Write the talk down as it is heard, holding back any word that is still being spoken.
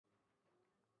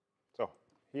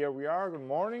here we are. Good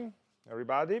morning,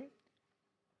 everybody.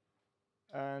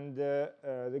 And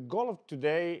the goal of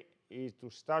today is to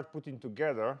start putting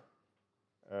together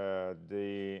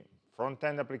the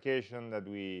front-end application that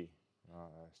we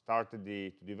started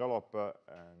to develop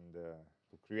and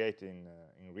to create in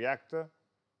React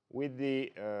with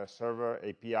the server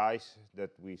APIs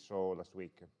that we saw last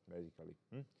week, basically.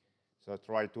 So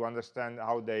try to understand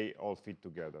how they all fit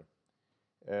together.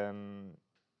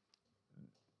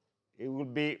 It will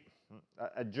be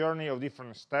a journey of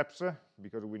different steps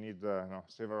because we need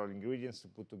several ingredients to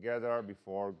put together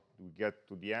before we get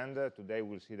to the end. Today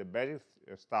we'll see the basic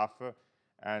stuff,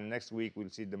 and next week we'll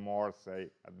see the more,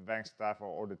 say, advanced stuff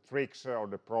or the tricks or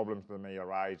the problems that may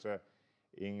arise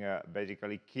in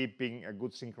basically keeping a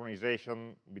good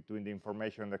synchronization between the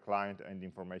information on the client and the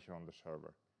information on the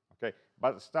server. Okay,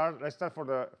 but let's start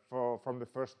from the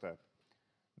first step.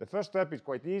 The first step is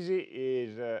quite easy,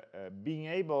 is being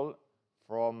able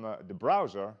from the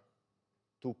browser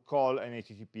to call an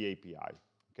HTTP API.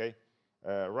 Okay,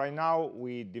 right now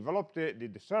we developed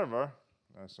the server,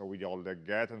 so with all the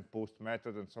get and post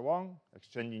methods and so on,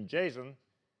 exchanging JSON,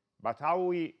 but how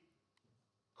we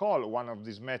call one of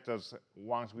these methods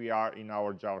once we are in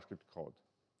our JavaScript code.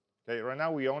 Okay, right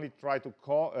now we only try to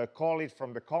call it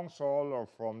from the console or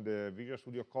from the Visual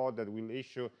Studio Code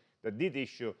that did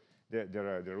issue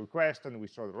the request, and we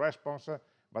saw the response,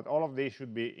 but all of these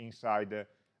should be inside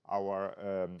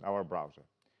our browser.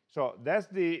 So that's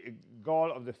the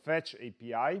goal of the fetch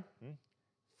API.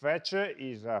 Fetch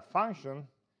is a function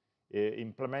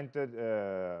implemented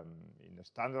in the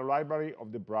standard library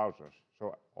of the browsers.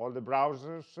 So all the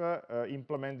browsers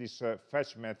implement this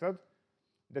fetch method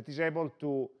that is able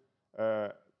to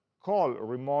call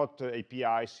remote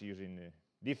APIs using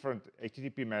different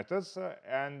HTTP methods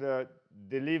and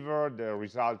deliver the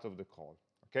result of the call.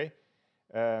 Okay.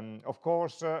 Of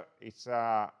course, it's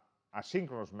a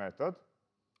asynchronous method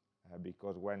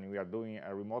because when we are doing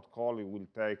a remote call, it will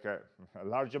take a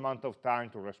large amount of time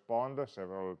to respond,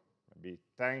 several, maybe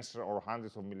tens or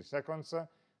hundreds of milliseconds,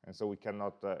 and so we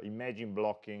cannot imagine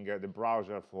blocking the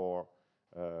browser for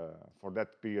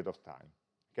that period of time.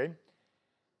 Okay.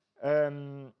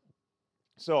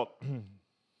 So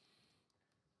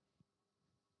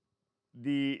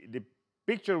the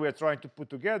picture we are trying to put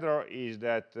together is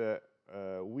that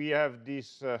we have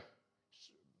this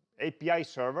API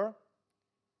server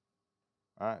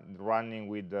running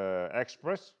with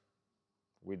Express,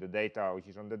 with the data which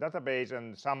is on the database,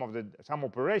 and some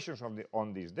operations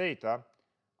on this data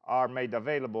are made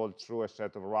available through a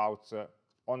set of routes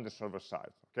on the server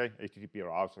side. Okay, HTTP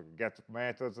routes, get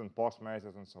methods and post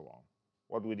methods and so on.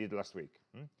 What we did last week.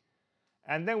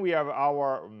 And then we have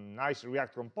our nice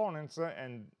React components,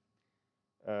 and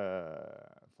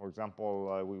for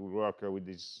example, we will work with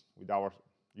our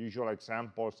usual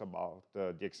examples about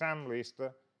the exam list.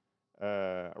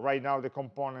 Right now, the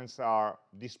components are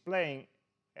displaying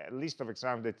a list of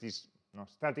exams that is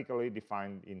statically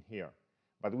defined in here.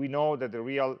 But we know that the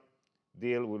real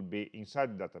deal will be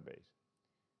inside the database.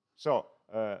 So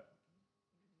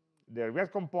the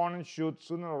React component should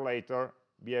sooner or later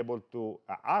be able to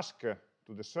ask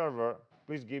to the server,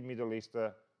 please give me the list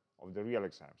of the real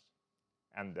exams.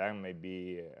 And then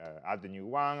maybe add a new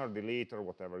one or delete or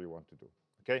whatever you want to do.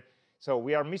 Okay, so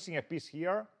we are missing a piece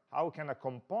here. How can a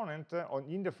component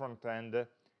in the front end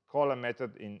call a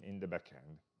method in the back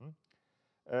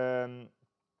end?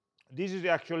 This is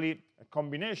actually a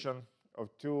combination of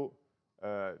two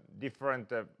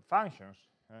different functions.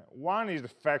 One is the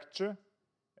fetch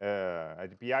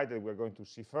API that we're going to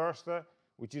see first,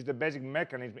 which is the basic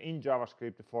mechanism in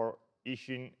JavaScript for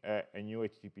issuing a new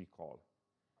HTTP call.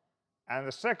 And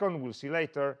the second, we'll see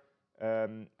later,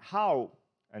 how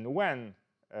and when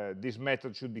this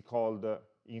method should be called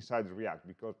inside React,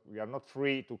 because we are not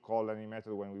free to call any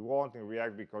method when we want in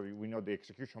React, because we know the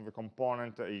execution of the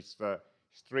component is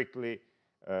strictly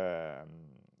say,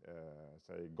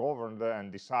 governed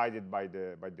and decided by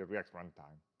the React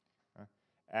runtime.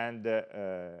 And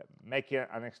making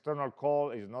an external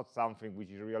call is not something which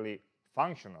is really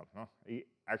functional.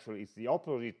 Actually, it's the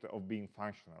opposite of being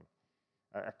functional.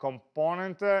 A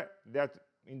component that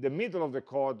in the middle of the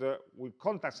code will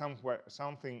contact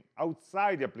something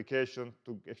outside the application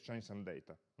to exchange some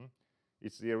data.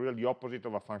 It's really the opposite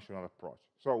of a functional approach.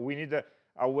 So we need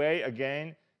a way,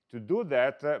 again, to do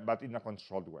that, but in a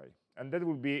controlled way. And that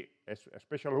will be a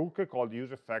special hook called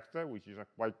useEffect, which is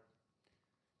it's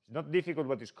not difficult,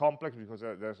 but it's complex because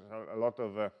there's a lot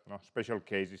of special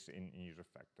cases in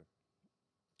useEffect.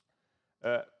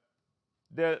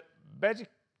 The basic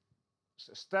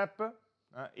step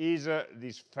is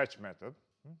this fetch method,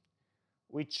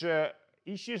 which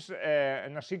issues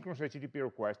an asynchronous HTTP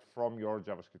request from your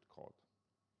JavaScript code.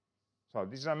 So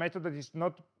this is a method that is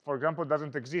not, for example,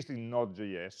 doesn't exist in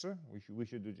Node.js. We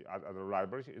should do other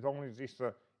libraries. It only exists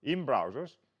in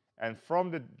browsers. And from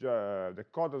the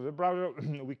code of the browser,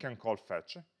 we can call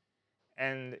fetch.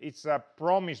 And it's a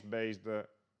promise-based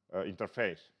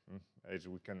interface, as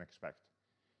we can expect.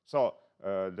 So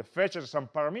the fetch has some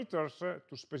parameters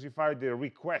to specify the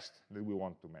request that we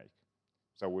want to make.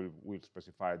 So we'll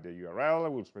specify the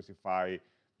URL, we'll specify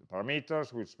the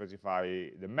parameters, we'll specify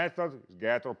the method,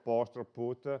 get or post or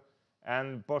put,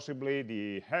 and possibly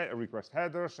the request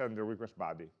headers and the request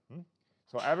body.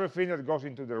 So everything that goes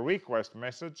into the request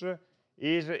message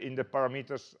is in the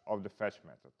parameters of the fetch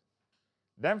method.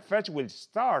 Then fetch will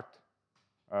start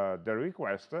the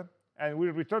request and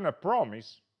will return a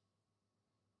promise,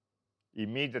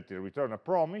 immediately return a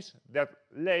promise that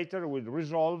later will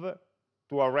resolve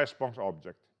to a response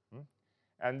object.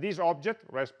 And this object,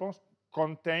 response,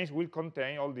 will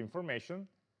contain all the information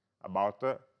about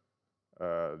the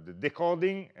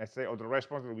decoding, let's say, of the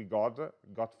response that we got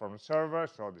from the server,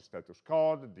 so the status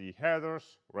code, the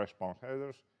headers, response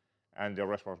headers, and the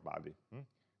response body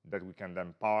that we can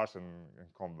then parse and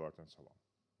convert and so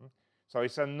on. So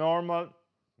it's a normal,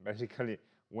 basically,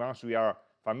 once we are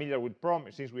familiar with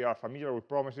since we are familiar with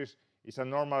promises, it's a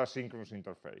normal asynchronous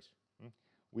interface.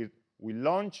 We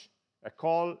launch a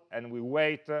call and we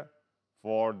wait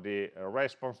for the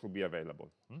response to be available.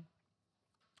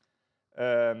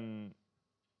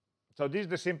 So this is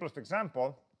the simplest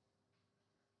example.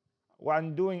 What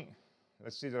I'm doing,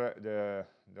 let's see the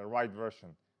right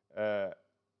version.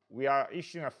 We are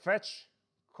issuing a fetch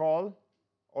call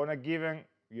on a given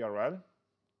URL.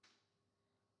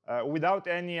 Without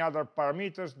any other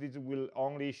parameters, this will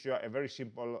only issue a very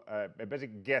simple, a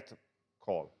basic get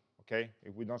call. Okay,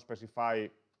 if we don't specify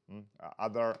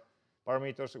other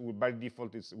parameters, by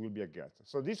default it will be a get.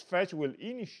 So this fetch will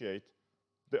initiate,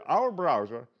 our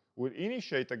browser will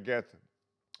initiate a get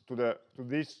to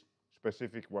this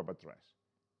specific web address.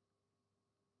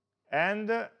 And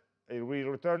it will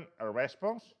return a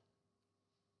response.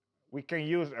 We can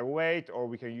use await or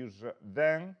we can use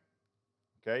then,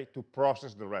 okay, to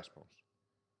process the response.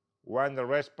 When the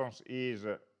response is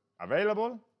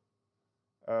available,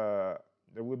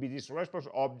 there will be this response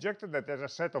object that has a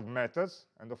set of methods,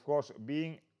 and of course,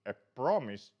 being a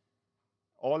promise,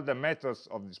 all the methods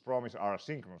of this promise are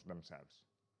asynchronous themselves.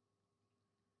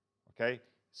 Okay,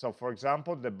 so for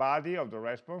example, the body of the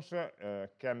response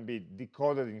can be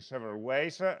decoded in several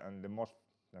ways, and the most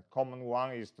common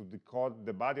one is to decode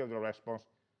the body of the response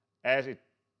as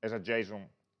a JSON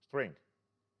string.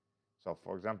 So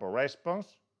for example, response,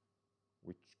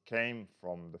 which came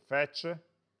from the fetch,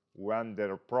 when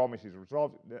the promise is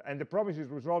resolved, and the promise is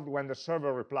resolved when the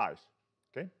server replies.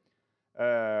 Okay,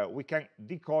 we can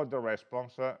decode the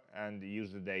response and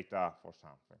use the data for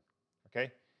something. Okay,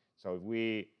 so if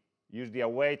we use the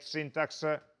await syntax,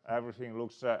 everything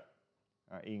looks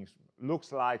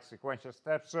like sequential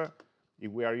steps. If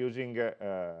we are using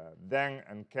then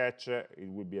and catch, it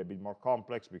will be a bit more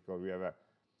complex because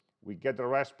we get the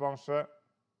response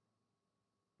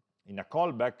in a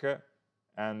callback.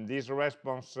 And this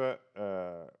response,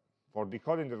 for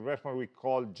decoding the response, we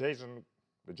call the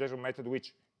JSON method,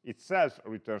 which itself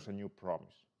returns a new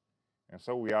promise. And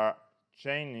so we are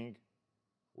chaining,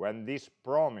 when this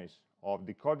promise of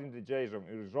decoding the JSON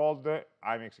is resolved,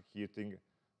 I'm executing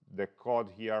the code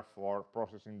here for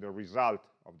processing the result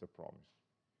of the promise.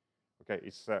 Okay,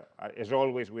 it's as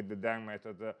always with the then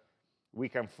method, we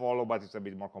can follow, but it's a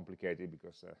bit more complicated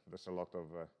because there's a lot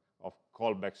of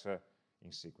callbacks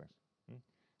in sequence.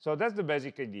 So that's the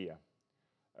basic idea.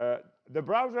 The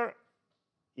browser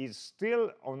is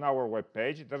still on our web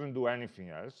page. It doesn't do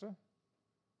anything else.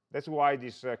 That's why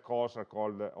these calls are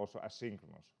called also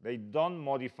asynchronous. They don't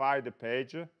modify the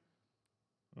page.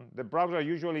 The browser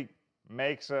usually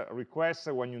makes requests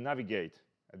when you navigate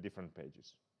at different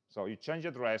pages. So you change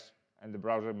address, and the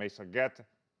browser makes a get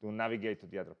to navigate to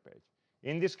the other page.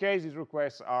 In this case, these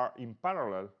requests are in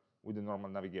parallel with the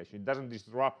normal navigation. It doesn't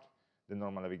disrupt the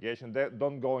normal navigation. They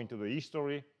don't go into the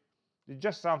history. It's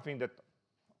just something that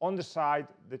on the side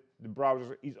that the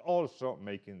browser is also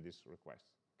making this request.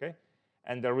 Okay?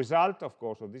 And the result, of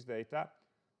course, of this data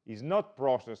is not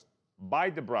processed by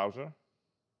the browser,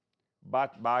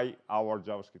 but by our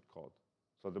JavaScript code.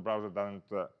 So the browser doesn't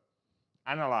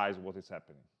analyze what is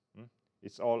happening.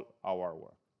 It's all our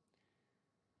work.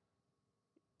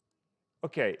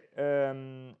 Okay.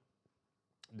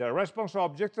 The response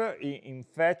object in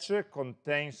fetch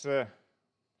contains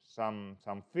some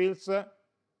fields.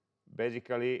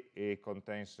 Basically, it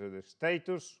contains the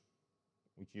status,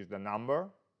 which is the number,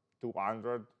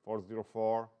 200,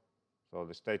 404, so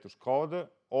the status code,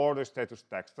 or the status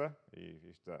text is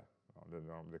the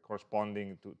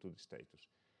corresponding to the status.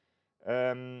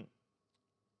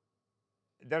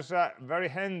 There's a very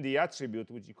handy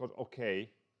attribute which is called OK,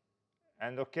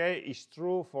 and OK is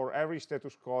true for every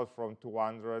status code from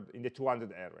 200 in the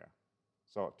 200 area.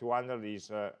 So 200 is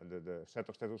the set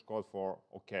of status code for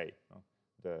OK.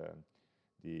 The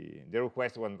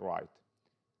request went right,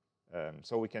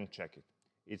 so we can check it.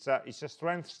 It's a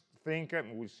strange thing.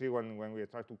 We'll see when we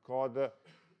try to code a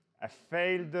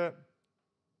failed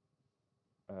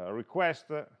request.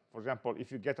 For example,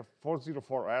 if you get a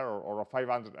 404 error or a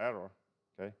 500 error,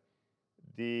 okay,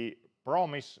 the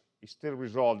promise is still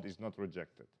resolved, is not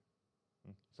rejected.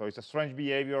 So it's a strange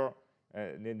behavior.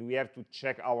 Then we have to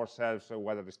check ourselves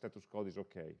whether the status code is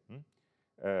okay.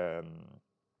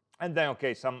 And then,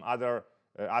 okay, some other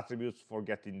attributes for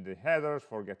getting the headers,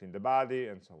 for getting the body,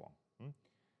 and so on.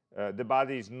 The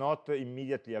body is not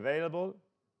immediately available.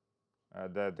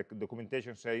 The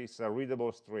documentation says it's a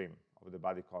readable stream of the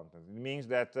body content. It means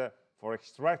that for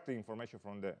extracting information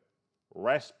from the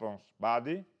response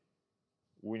body,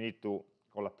 we need to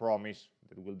call a promise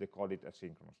that will decode it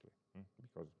asynchronously,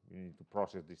 because we need to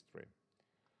process this stream.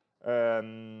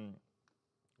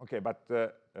 Okay, but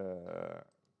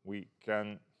we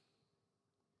can,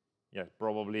 yes,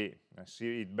 probably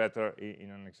see it better in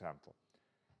an example.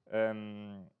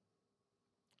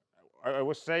 I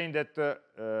was saying that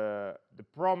the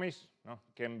promise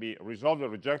can be resolved or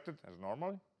rejected as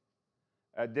normal.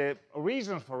 The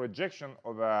reasons for rejection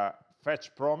of a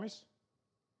fetch promise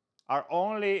are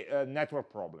only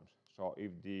network problems. So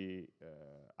if the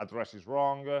address is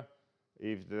wrong,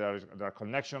 if there are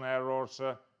connection errors,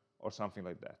 or something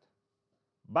like that.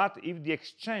 But if the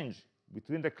exchange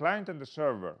between the client and the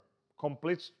server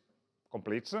completes,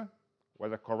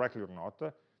 whether correctly or not,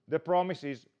 the promise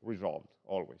is resolved,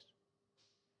 always.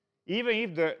 Even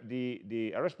if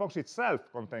the response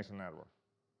itself contains an error.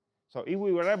 So if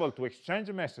we were able to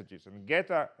exchange messages and get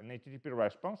an HTTP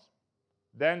response,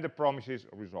 then the promise is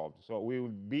resolved. So we will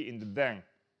be in the then,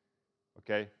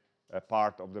 okay,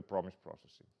 part of the promise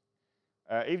processing.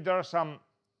 If there are some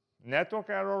network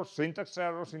errors, syntax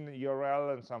errors in the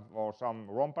URL, and some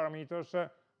wrong parameters,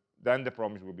 then the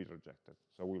promise will be rejected.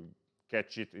 So we'll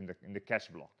catch it in the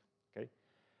catch block. Okay.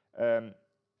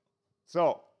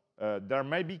 There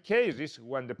may be cases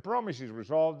when the promise is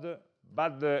resolved,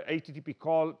 but the HTTP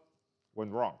call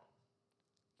went wrong.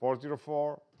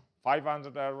 404,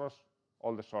 500 errors,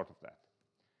 all the sort of that.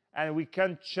 And we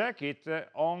can check it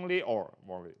only, or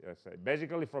let's say,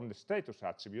 basically from the status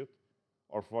attribute,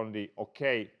 or from the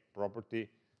OK property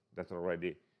that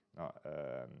already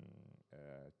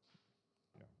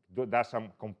does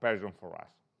some comparison for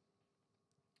us.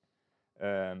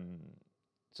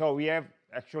 So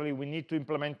we need to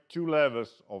implement two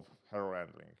levels of error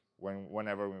handling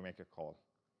whenever we make a call.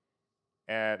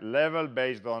 A level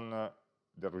based on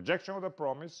the rejection of the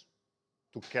promise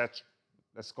to catch,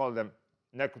 let's call them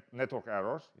network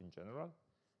errors in general,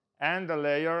 and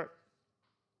a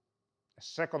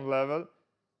second level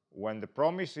when the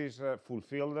promise is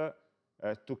fulfilled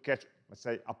to catch, let's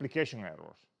say, application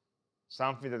errors,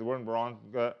 something that went wrong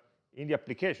in the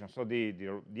application. So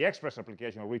the Express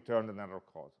application returned an error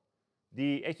code.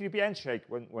 The HTTP handshake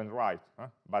went right,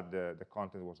 but the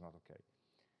content was not okay.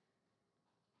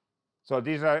 So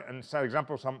these are some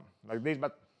examples like this,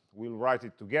 but we'll write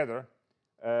it together.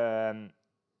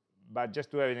 But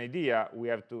just to have an idea, we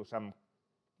have some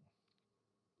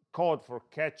code for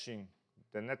catching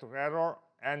the network error,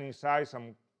 and inside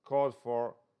some code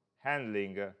for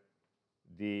handling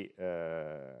the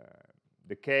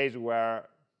case where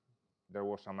there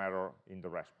was some error in the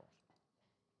response.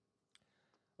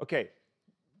 Okay,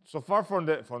 so far from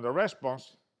the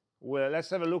response, let's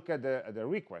have a look at the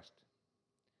request.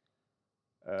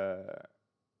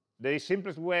 The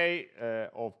simplest way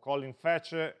of calling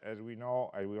fetch, as we know,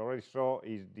 as we already saw,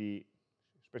 is the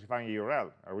specifying a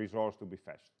URL, a resource to be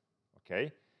fetched.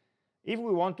 Okay, if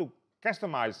we want to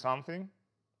customize something,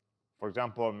 for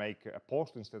example, make a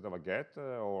post instead of a get,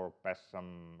 or pass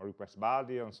some request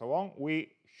body and so on,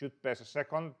 we should pass a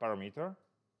second parameter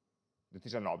that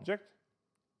is an object,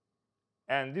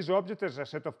 and this object has a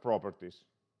set of properties.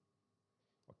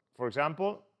 For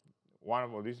example, one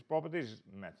of these properties is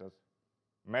method.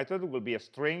 Method will be a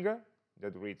string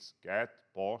that reads get,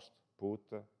 post, put,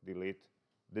 delete,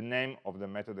 the name of the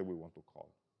method that we want to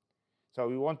call. So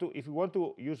if we want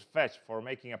to use fetch for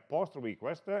making a post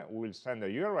request, we will send a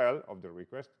URL of the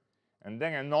request, and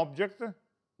then an object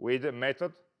with a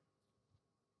method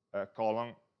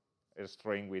colon a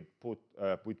string with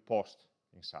post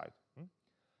inside.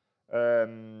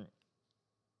 Um,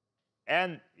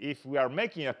 and if we are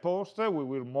making a post, we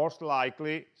will most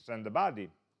likely send the body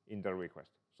in the request.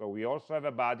 So we also have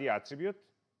a body attribute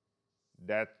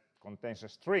that contains a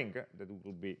string that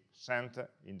will be sent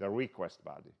in the request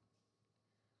body.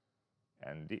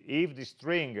 And if the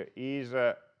string is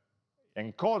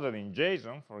encoded in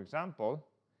JSON, for example,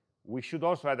 we should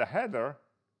also add a header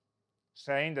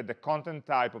saying that the content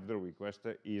type of the request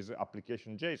is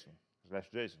application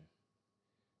JSON/JSON.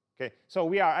 Okay, so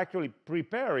we are actually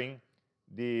preparing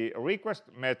the request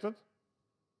method,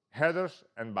 headers,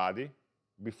 and body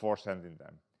before sending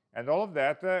them. And all of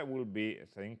that will be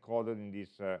encoded in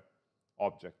this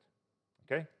object,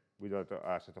 okay, with a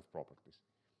set of properties.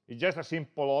 It's just a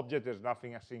simple object, there's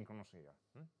nothing asynchronous here.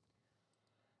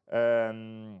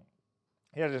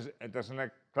 Here's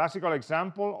a classical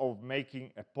example of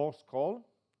making a post call.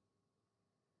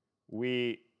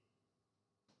 We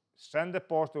send the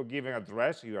post to a given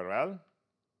address, URL,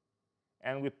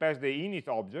 and we pass the init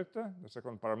object, the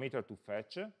second parameter, to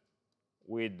fetch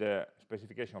with the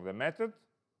specification of the method,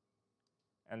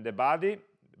 and the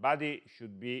body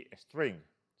should be a string.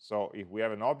 So if we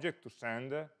have an object to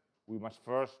send, we must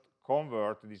first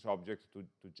convert this object to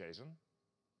JSON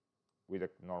with a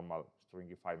normal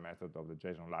stringify method of the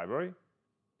JSON library.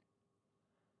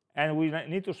 And we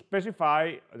need to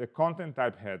specify the content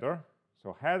type header.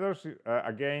 So headers,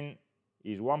 again,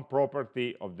 is one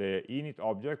property of the init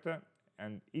object,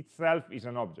 and itself is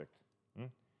an object,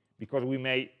 because we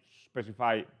may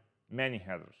specify many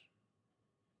headers.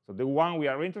 So the one we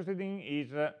are interested in is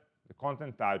the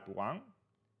content type one.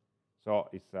 So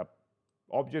it's an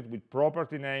object with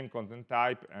property name, content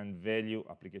type, and value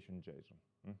application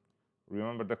JSON.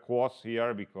 Remember the quotes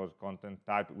here, because content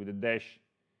type with a dash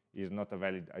is not a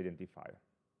valid identifier.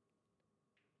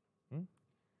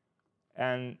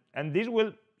 And this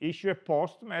will issue a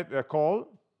post call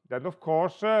that, of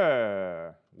course,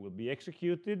 will be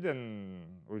executed and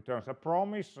returns a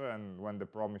promise, and when the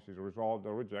promise is resolved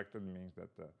or rejected, means that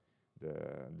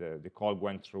the call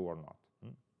went through or not.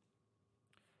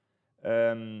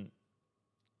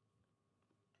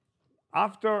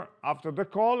 After the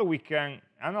call, we can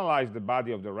analyze the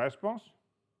body of the response.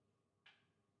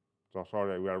 So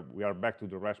sorry, we are back to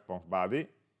the response body.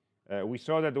 We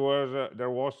saw that there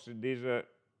was this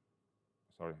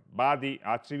body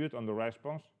attribute on the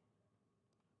response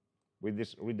with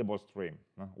this readable stream.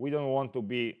 We don't want to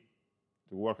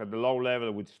work at the low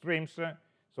level with streams,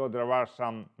 so there are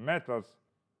some methods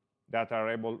that are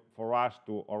able for us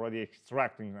to already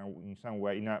extract in some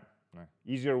way, in a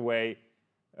easier way,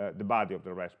 the body of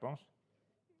the response.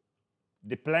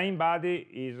 The plain body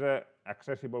is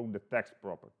accessible with the text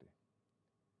property.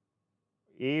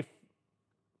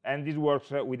 And this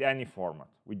works with any format.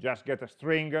 We just get a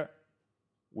string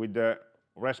with the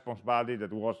response body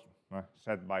that was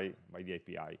set by the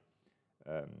API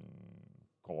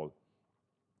call.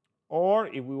 Or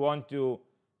if we want to,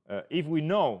 if we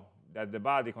know that the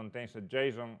body contains a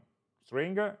JSON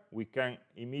string, we can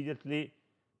immediately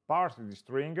parse the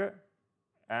string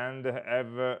and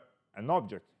have an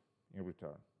object in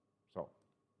return. So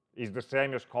it's the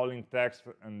same as calling text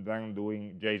and then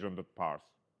doing JSON.parse.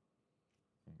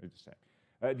 It's the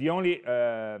same. The only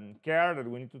care that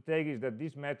we need to take is that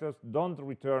these methods don't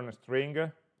return a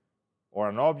string or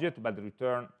an object, but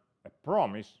return a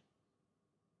promise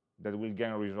that will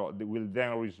then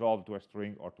resolve to a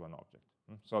string or to an object.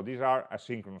 So these are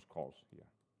asynchronous calls here.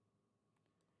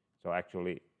 So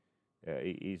actually,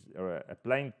 a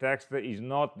plain text is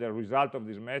not the result of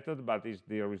this method, but is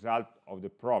the result of the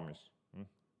promise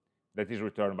that is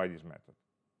returned by this method.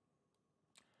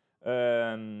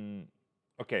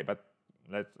 Okay, but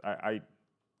I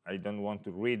don't want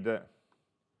to read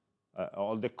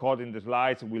all the code in the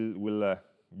slides. We'll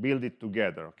build it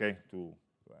together, okay,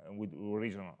 with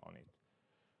reason on it.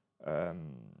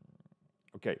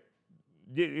 Okay.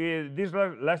 This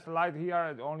last slide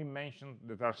here only mentioned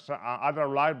that there are some other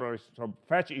libraries. So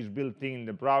fetch is built in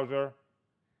the browser.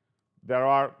 There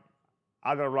are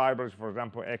other libraries, for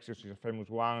example, Axios is a famous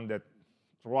one, that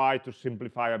try to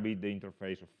simplify a bit the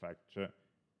interface of fetch.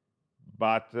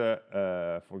 But,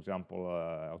 for example,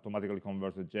 automatically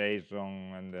converts the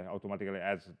JSON and automatically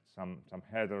adds some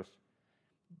headers.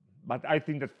 But I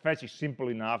think that fetch is simple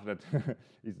enough that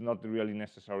it's not really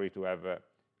necessary to have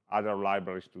other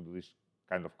libraries to do this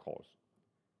kind of calls.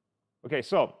 Okay,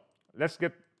 so let's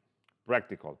get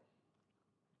practical.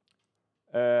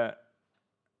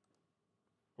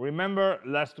 Remember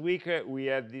last week we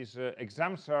had this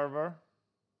exam server,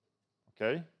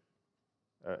 okay,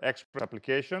 Express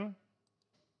application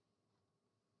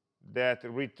that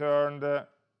returned,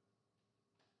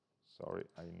 sorry,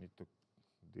 I need to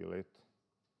delete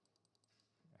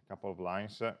a couple of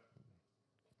lines. I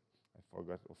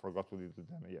forgot to delete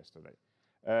them yesterday.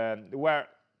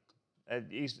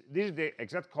 This is the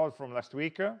exact code from last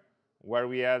week, where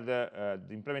we had the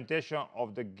implementation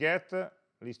of the get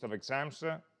list of exams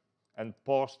and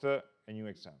post a new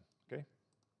exam. Okay,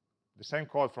 the same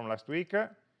code from last week,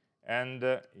 and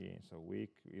so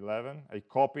week 11, I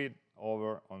copied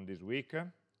over on this week.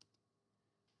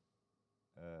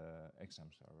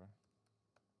 Exam server,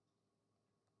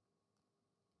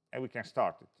 and we can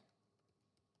start it.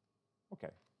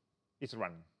 Okay, it's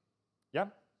running. Yeah.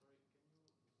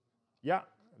 Yeah.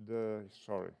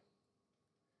 Sorry.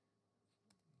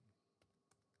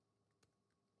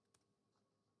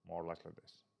 More like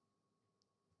this.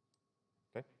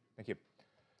 Okay. Thank you.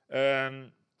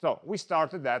 So we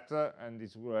started that, and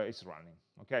it's running.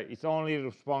 Okay. It's only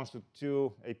response to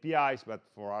 2 APIs, but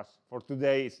for us, for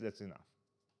today, that's enough.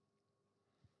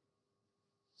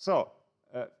 So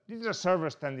this is a server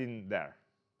standing there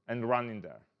and running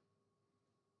there.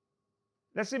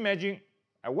 Let's imagine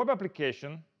a web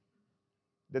application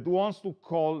that wants to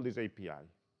call this API.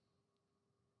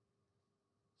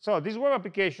 So this web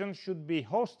application should be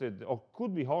hosted, or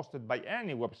could be hosted, by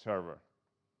any web server.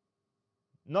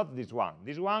 Not this one.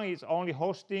 This one is only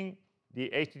hosting the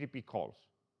HTTP calls.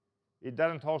 It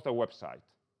doesn't host a website.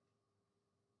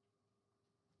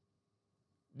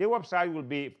 The website will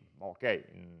be, okay,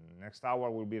 next hour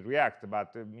will be React,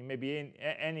 but maybe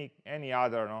any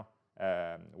other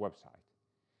website.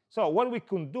 So what we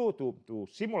can do to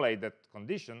simulate that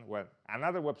condition, where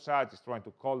another website is trying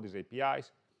to call these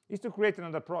APIs, is to create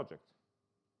another project.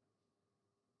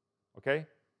 Okay?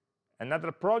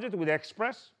 Another project with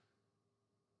Express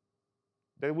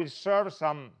that will serve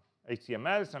some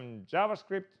HTML, some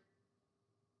JavaScript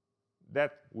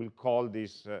that will call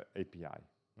this API.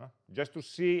 Just to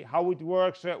see how it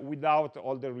works without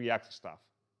all the React stuff,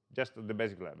 just at the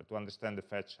basic level, to understand the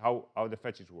fetch, how the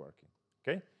fetch is working.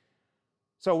 Okay,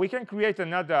 so we can create a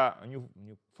new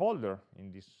folder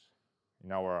in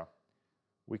our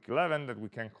week 11 that we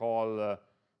can call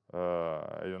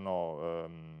I don't know,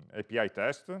 API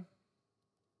test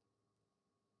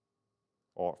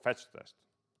or fetch test.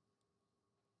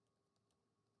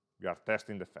 We are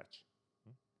testing the fetch,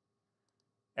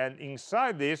 and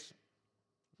inside this,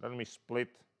 let me split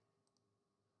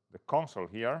the console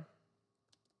here.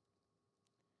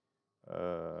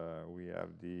 We have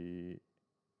the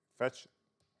fetch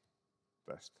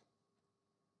test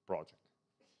project.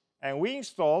 And we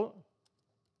install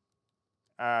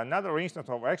another instance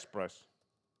of Express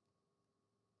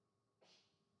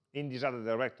in this other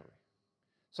directory.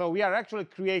 So we are actually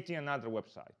creating another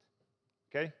website.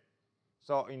 Okay?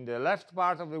 So in the left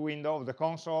part of the window of the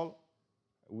console,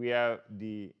 we have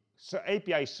the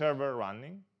API server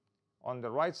running. On the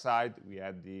right side, we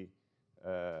have the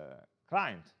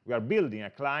client. We are building a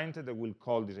client that will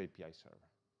call this API server.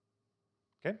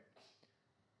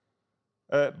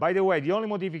 Okay. By the way, the only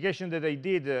modification that I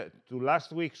did to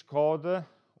last week's code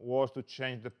was to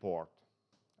change the port.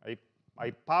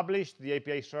 I published the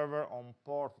API server on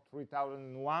port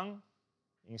 3001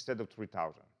 instead of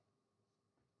 3000,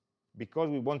 because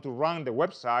we want to run the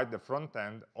website, the front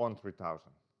end, on 3000.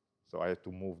 So I had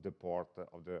to move the port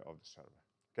of the server.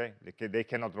 Okay, they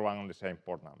cannot run on the same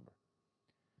port number.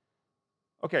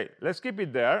 Okay, let's keep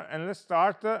it there, and let's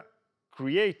start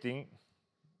creating.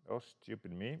 Oh,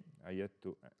 stupid me! I had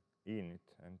to init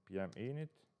npm init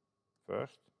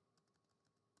first,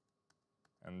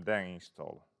 and then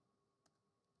install.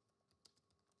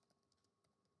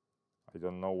 I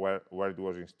don't know where it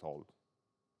was installed.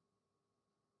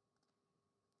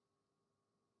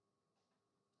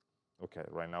 Okay,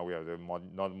 right now we have the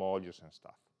node modules and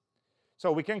stuff.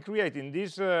 So we can create in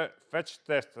this fetch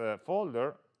test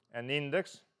folder an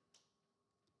index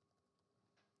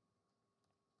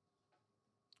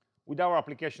with our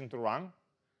application to run.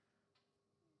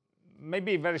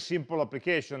 Maybe a very simple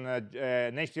application,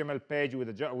 an HTML page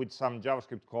with some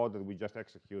JavaScript code that we just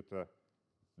execute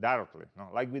directly,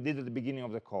 like we did at the beginning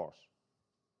of the course,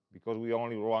 because we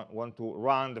only want to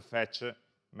run the fetch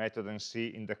method and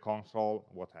see in the console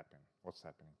what's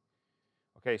happening.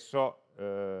 Okay, so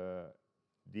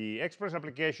the Express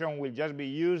application will just be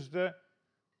used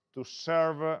to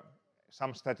serve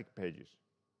some static pages,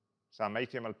 some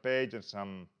HTML page and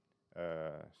some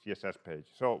CSS page.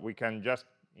 So we can just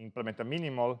implement a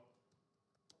minimal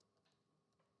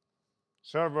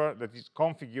server that is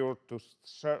configured to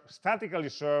statically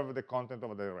serve the content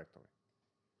of the directory.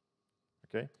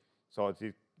 Okay, so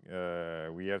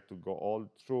we have to go all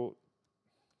through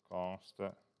const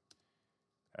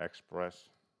express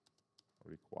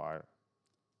require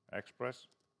express,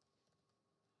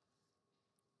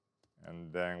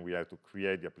 and then we have to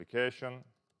create the application.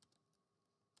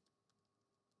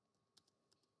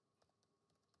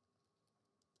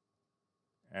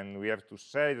 And we have to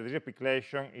say that this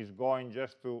application is going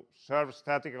just to serve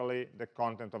statically the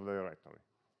content of the directory.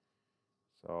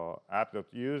 So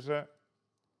app.use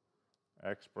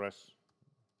express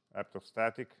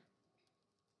app.static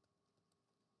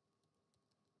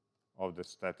of the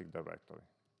static directory.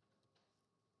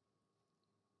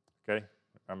 Okay,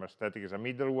 remember static is a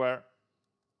middleware,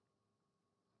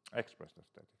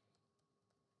 express.static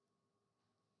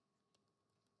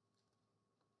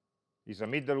is a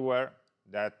middleware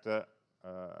that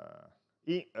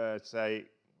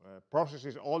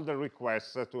processes all the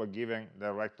requests to a given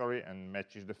directory and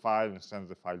matches the file and sends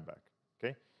the file back.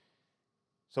 Okay,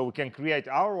 so we can create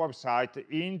our website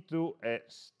into a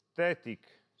static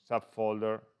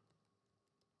subfolder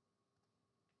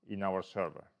in our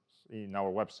server, in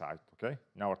our website, okay,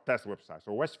 in our test website.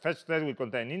 So fetch test will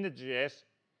contain index.js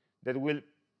that will,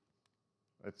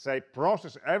 let's say,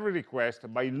 process every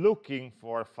request by looking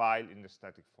for a file in the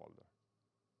static folder.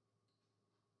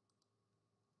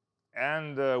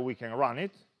 And we can run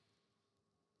it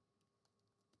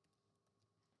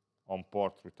on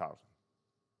port 3000.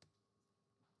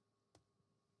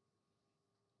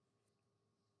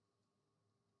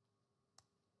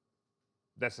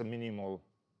 That's a minimal,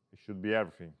 it should be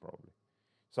everything probably.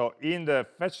 So in the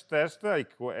fetch test, I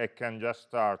can just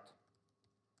start.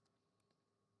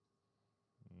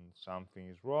 Something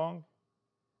is wrong.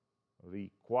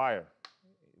 Require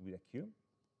with a Q.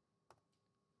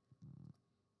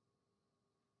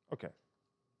 Okay,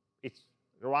 it's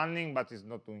running, but it's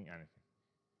not doing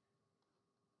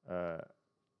anything.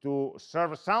 To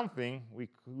serve something,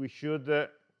 we should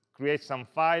create some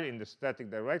file in the static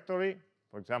directory.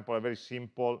 For example, a very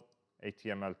simple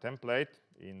HTML template,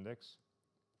 index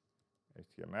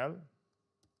HTML,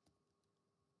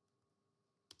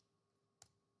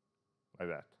 like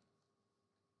that.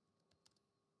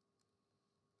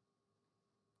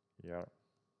 Here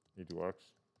it works.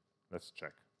 Let's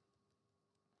check.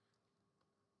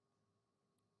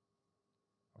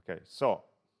 Okay, so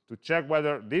to check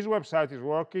whether this website is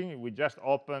working, we just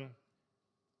open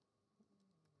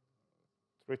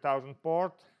 3000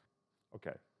 port.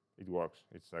 Okay, it works.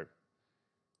 It's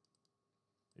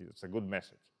a good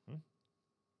message.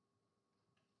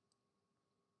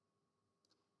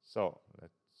 So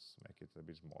let's make it a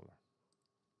bit smaller.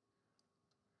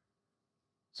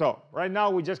 So right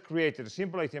now we just created a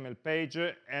simple HTML page,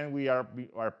 and we are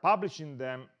publishing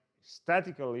them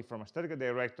statically from a static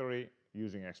directory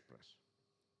using Express.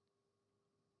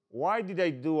 Why did I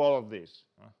do all of this?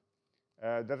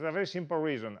 There's a very simple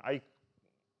reason.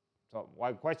 So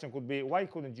one question could be, why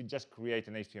couldn't you just create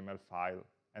an HTML file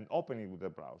and open it with the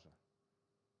browser?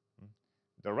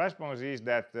 The response is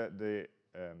that the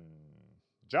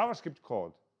JavaScript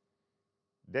code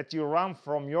that you run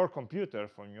from your computer,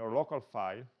 from your local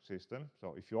file system,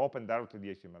 so if you open directly the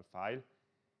HTML file,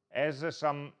 has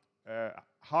some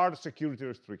hard security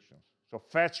restrictions. So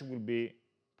fetch will be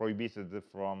prohibited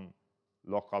from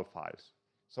local files.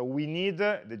 So we need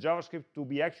the JavaScript to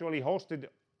be actually hosted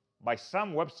by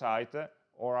some website,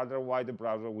 or otherwise the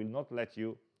browser will not let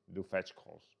you do fetch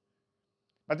calls.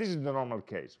 But this is the normal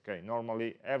case, okay?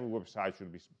 Normally, every website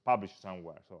should be published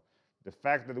somewhere. So the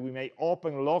fact that we may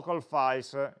open local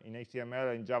files in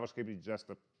HTML and JavaScript is just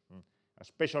a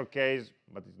special case,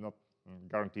 but it's not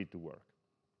guaranteed to work.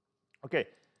 Okay,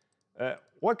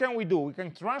 what can we do? We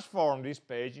can transform this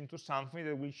page into something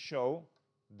that will show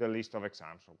the list of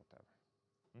exams or whatever.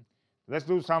 Let's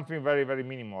do something very, very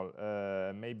minimal.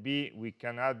 Maybe we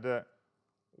can add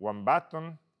one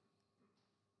button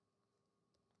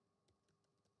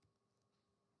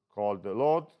called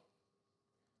load,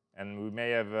 and we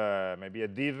may have maybe a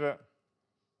div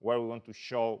where we want to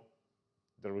show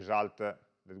the result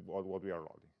what we are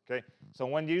loading. Okay, so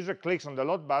when the user clicks on the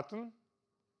load button,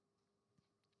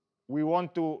 we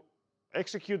want to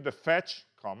execute the fetch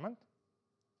command,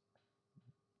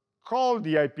 call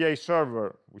the IPA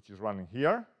server, which is running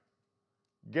here,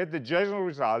 get the JSON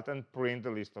result, and print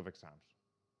the list of exams.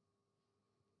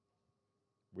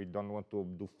 We don't want to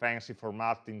do fancy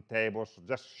formatting tables,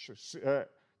 just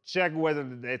check whether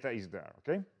the data is there,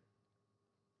 okay?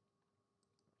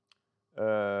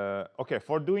 Okay,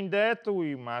 for doing that,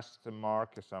 we must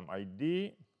mark some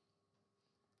ID,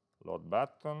 load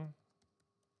button,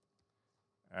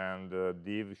 and the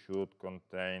div should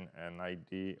contain an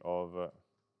ID of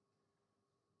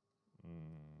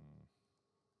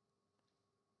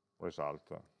result,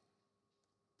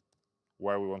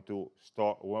 where we want to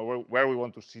store, where we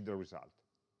want to see the result.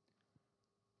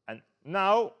 And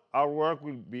now our work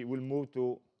will move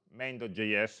to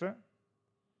main.js.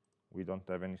 We don't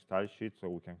have any style sheet, so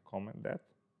we can comment that.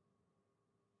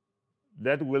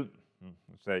 That will,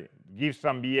 let's say, give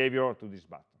some behavior to this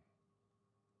button.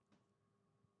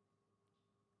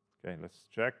 Okay, let's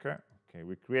check. Okay,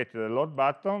 we created a load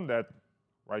button that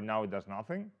right now it does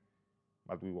nothing,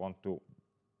 but we want to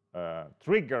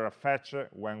trigger a fetch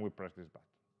when we press this button,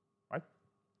 right?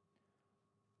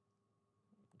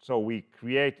 So we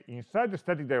create inside the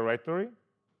static directory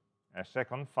a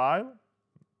second file,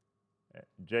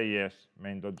 JS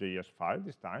main.js file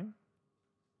this time.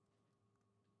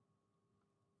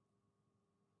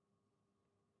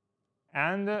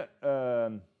 And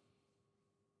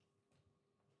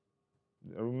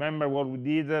remember what we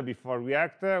did before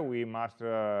React. We must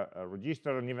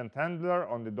register an event handler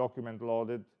on the document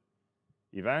loaded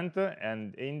event,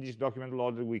 and in this document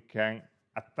loaded we can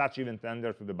attach event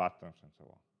handler to the buttons and so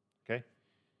on. Okay,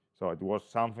 so it was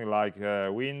something like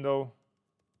window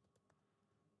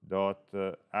dot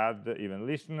add event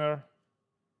listener,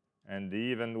 and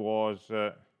the event was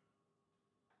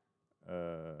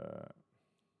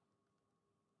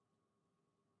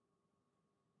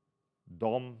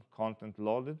DOM content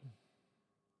loaded.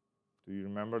 Do you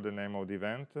remember the name of the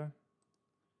event?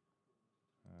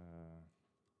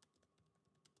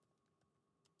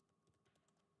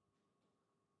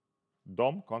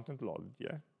 DOM content loaded,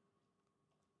 yeah.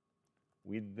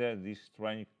 With this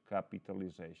strange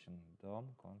capitalization, DOM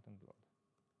content loaded.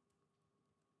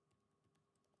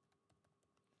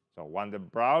 So when the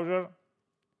browser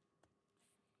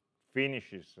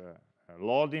finishes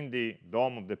loading the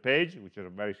DOM of the page, which is a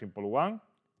very simple one,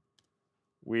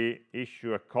 we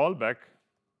issue a callback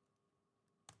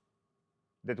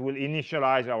that will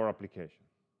initialize our application.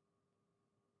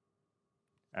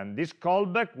 And this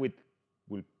callback will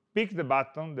pick the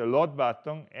button, the load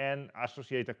button, and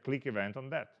associate a click event on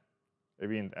that,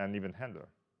 an event handler.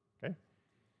 Okay?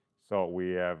 So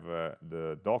we have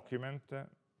the document,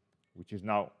 which is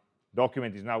now,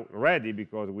 document is now ready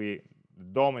because the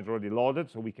DOM is already loaded,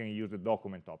 so we can use the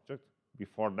document object.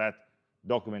 Before that,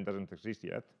 document doesn't exist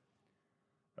yet.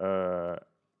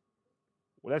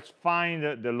 Let's find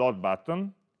the load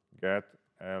button, get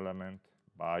element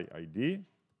by ID.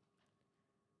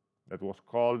 That was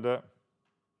called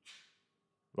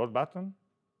load button?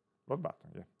 Load button,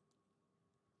 yeah.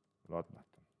 Load button.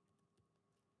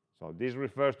 So this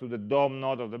refers to the DOM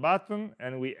node of the button,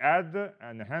 and we add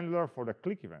a handler for the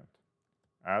click event.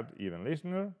 Add event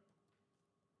listener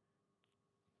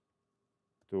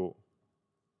to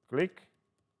click,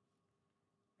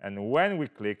 and when we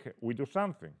click, we do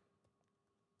something.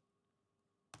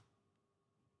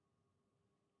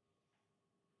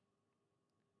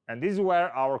 And this is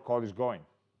where our code is going.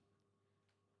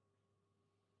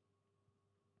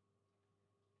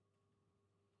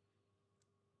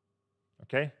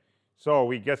 Okay, so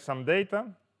we get some data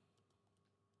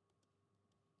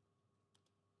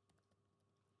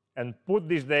and put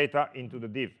this data into the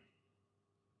div.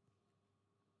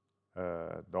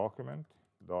 Document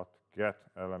dot get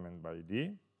element by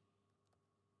ID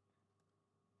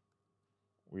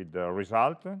with the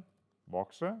result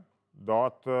box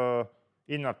dot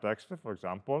inner text, for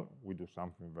example, we do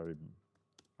something very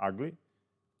ugly,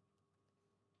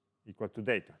 equal to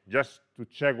data, just to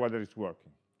check whether it's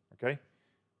working. Okay,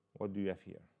 what do you have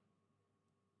here?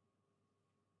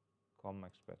 Comma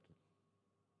expected.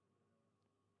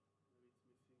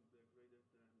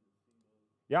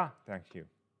 Yeah, thank you.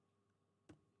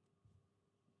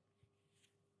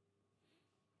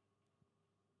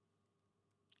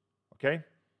 Okay,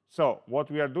 so what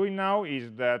we are doing now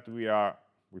is that we have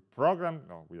to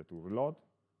reload.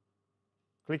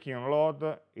 Clicking on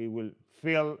load, it will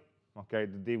fill, okay,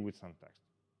 the div with some text.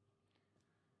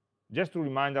 Just to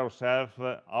remind ourselves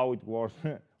how it was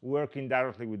working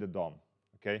directly with the DOM.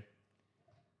 Okay,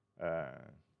 yeah.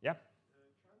 Can we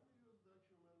use document that's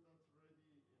ready in order to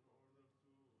and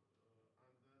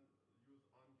then use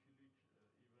on-click events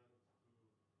to handle this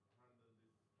kind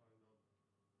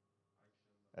of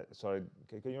action? Sorry,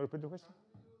 can you repeat the question?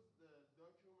 Can we use the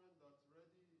document that's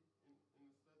ready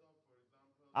instead of, for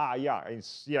example? Yeah,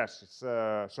 yes.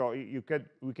 So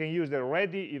we can use the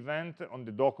ready event on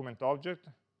the document object,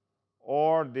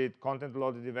 or the content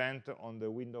loaded event on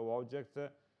the window object.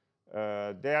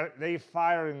 They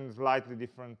fire in slightly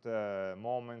different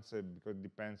moments because it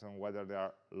depends on whether they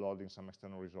are loading some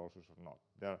external resources or not.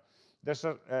 There's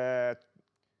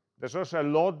also a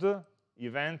load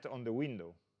event on the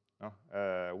window.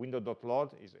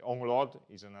 Window.load is onload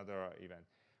is another event.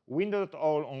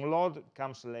 Window.onload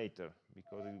comes later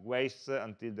because it waits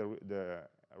until the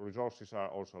resources are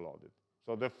also loaded.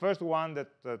 So the first one that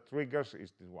triggers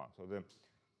is this one. So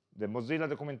the Mozilla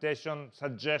documentation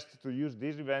suggests to use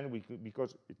this event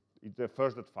because it's the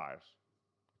first that fires.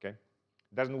 Okay,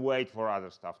 doesn't wait for other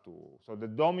stuff to. So the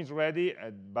DOM is ready,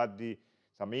 but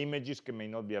some images may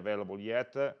not be available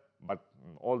yet, but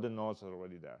all the nodes are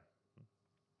already there.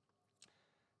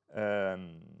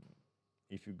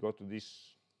 If you go to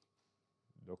this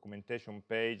documentation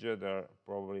page, there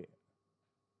probably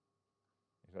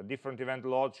is a different event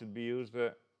load should be used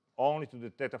only to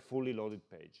detect a fully loaded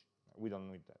page. We don't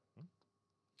need that.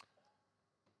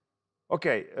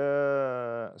 Okay,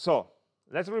 so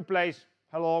let's replace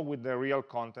hello with the real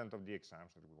content of the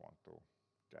exams that we want to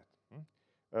get.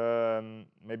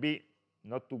 Maybe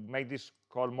not to make this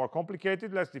call more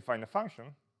complicated, let's define a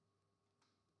function.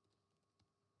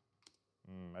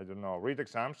 I don't know, read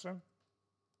exams.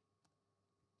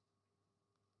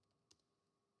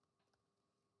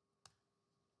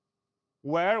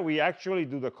 Where we actually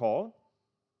do the call,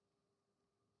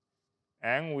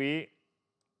 and we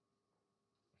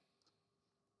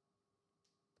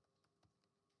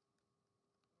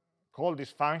call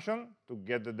this function to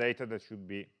get the data that should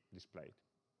be displayed.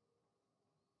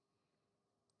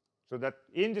 So that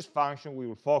in this function, we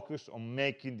will focus on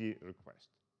making the request.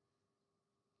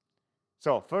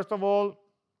 So first of all,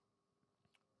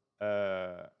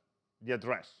 the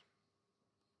address.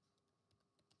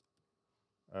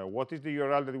 What is the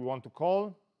URL that we want to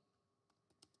call?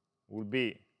 Will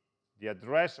be the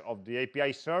address of the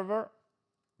API server.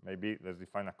 Maybe let's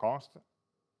define a const.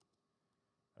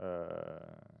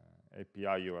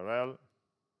 API URL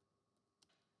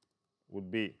would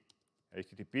be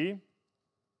HTTP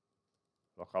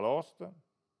localhost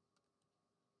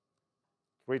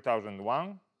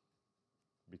 3001,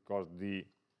 because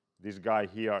this guy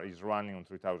here is running on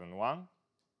 3001.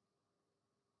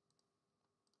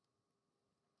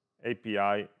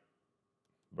 API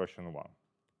version 1.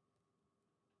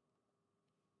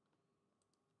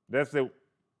 That's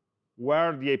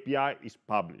where the API is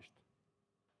published.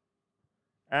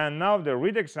 And now the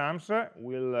read exams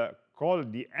will call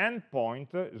the endpoint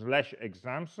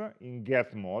 /exams in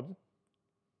get mode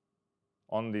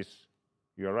on this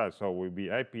URL. So it will be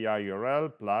API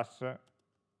URL plus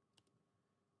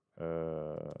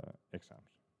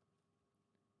exams.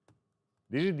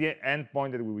 This is the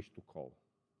endpoint that we wish to call.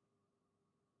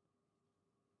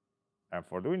 And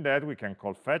for doing that, we can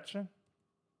call fetch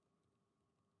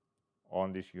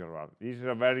on this URL. This is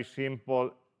a very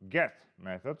simple get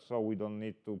method, so we don't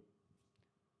need to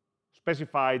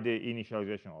specify the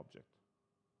initialization object.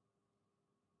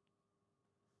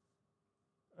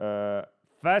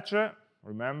 Fetch,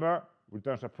 remember,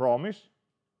 returns a promise.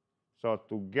 So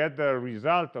to get the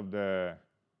result of the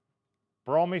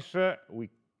promise, we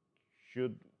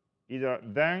should either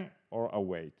then or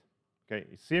await. Okay,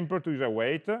 it's simple to use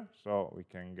await, so we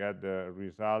can get the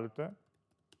result.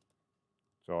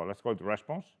 So let's call it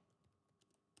response.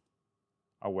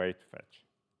 Await fetch.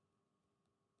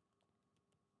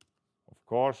 Of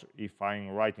course, if I'm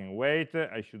writing wait,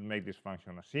 I should make this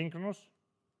function asynchronous.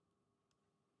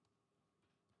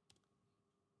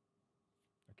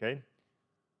 Okay.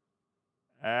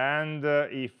 And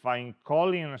if I'm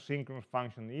calling an asynchronous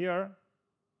function here,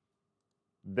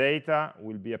 data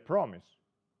will be a promise.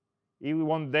 If we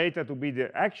want data to be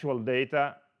the actual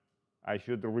data, I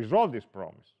should resolve this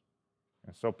promise.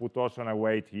 And so put also an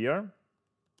await here.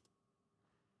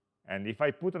 And if I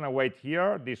put an await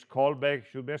here, this callback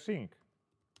should be async.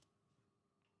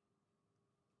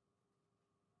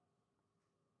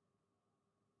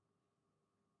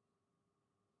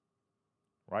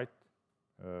 Right?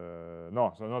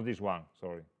 No, so not this one,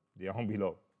 sorry, the one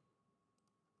below.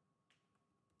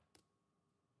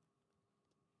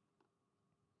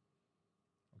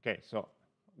 Okay, so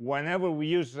whenever we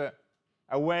use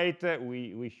await,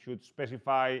 we should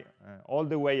specify all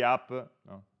the way up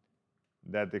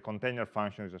that the container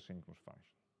function is a synchronous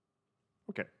function.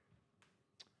 Okay.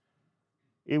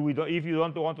 If you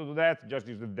don't want to do that, just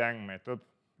use the then method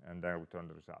and then return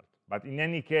the result. But in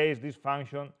any case, this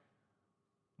function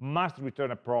must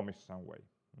return a promise some way,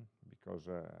 because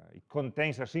it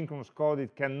contains asynchronous code.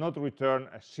 It cannot return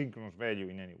a synchronous value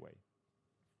in any way.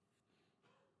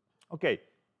 Okay.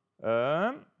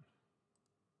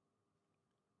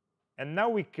 And now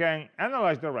we can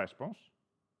analyze the response.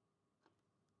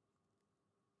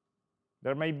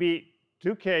 There may be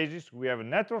two cases. We have a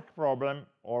network problem,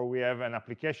 or we have an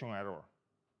application error.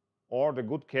 Or the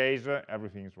good case,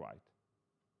 everything is right.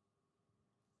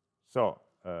 So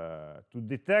to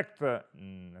detect,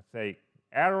 let's say,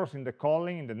 errors in the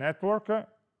calling in the network,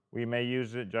 we may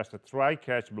use just a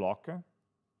try-catch block.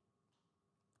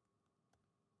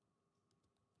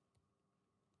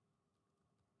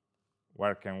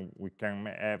 where we can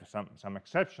have some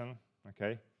exception,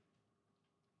 okay?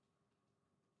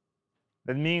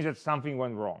 That means that something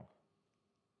went wrong.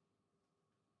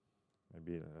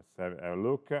 Maybe let's have a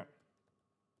look at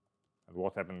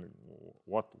what happened,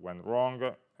 what went wrong,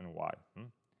 and why.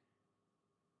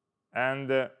 And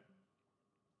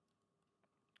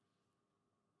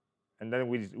then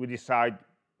we decide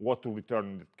what to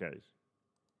return in that case.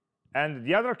 And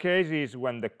the other case is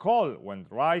when the call went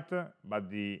right,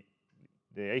 but the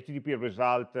HTTP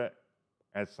result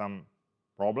has some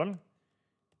problem,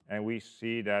 and we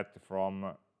see that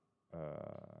from,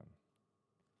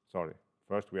 sorry,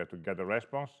 first we have to get the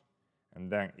response, and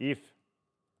then if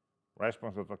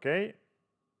response is okay,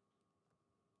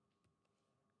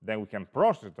 then we can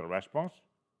process the response.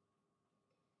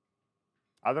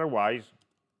 Otherwise,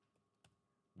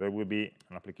 there will be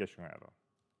an application error.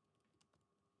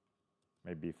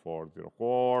 Maybe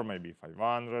 404, maybe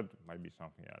 500, maybe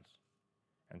something else.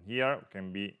 And here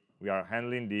we are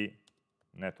handling the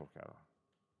network error.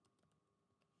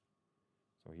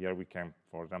 So here we can,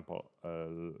 for example,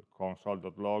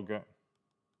 console.log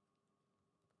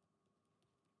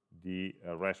the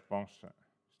response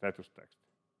status text.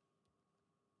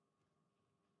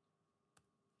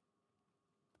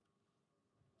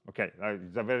 Okay,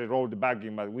 it's a very raw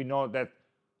debugging, but we know that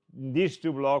in these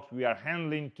two blocks we are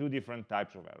handling two different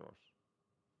types of errors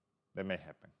that may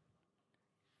happen.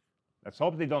 Let's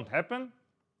hope they don't happen,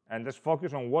 and let's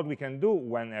focus on what we can do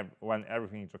when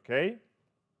everything is okay.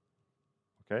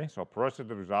 Okay, so process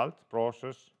the result,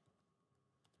 process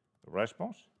the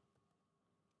response.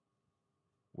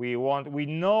 We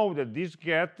know that this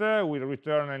get will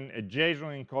return a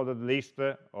JSON encoded list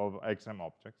of XM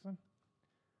objects.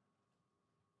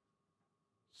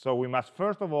 So we must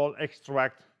first of all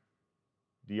extract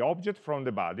the object from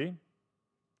the body,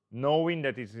 knowing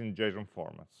that it's in JSON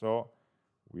format. So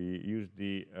we use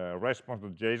the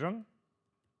response.json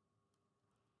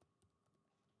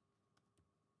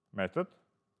method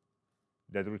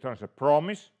that returns a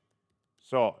promise.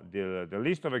 So the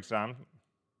list of exams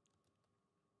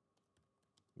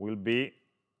will be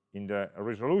in the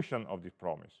resolution of this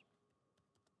promise.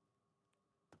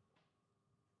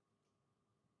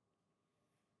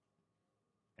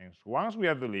 And so once we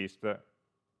have the list,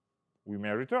 we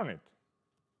may return it.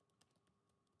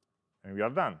 And we are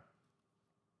done.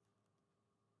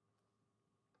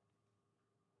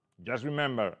 Just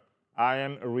remember, I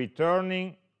am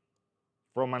returning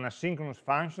from an asynchronous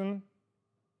function.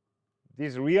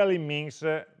 This really means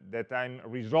that I'm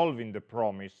resolving the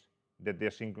promise that the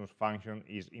asynchronous function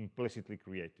is implicitly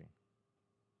creating.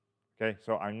 Okay,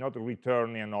 so I'm not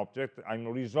returning an object, I'm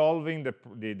resolving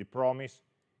the promise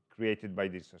created by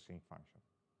this async function.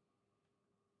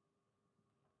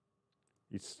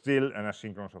 It's still an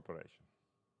asynchronous operation.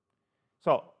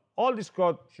 So all this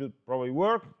code should probably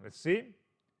work. Let's see.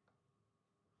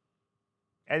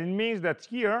 And it means that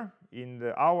here in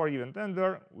our event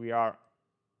handler,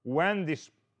 when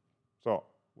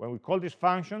we call this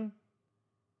function,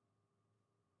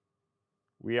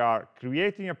 we are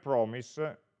creating a promise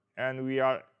and we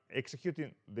are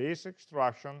executing this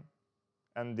instruction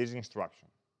and this instruction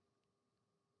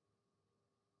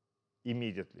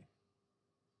immediately.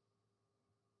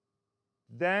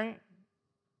 Then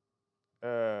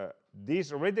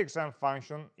this readyExam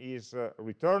function is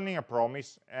returning a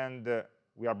promise, and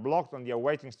we are blocked on the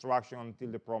await instruction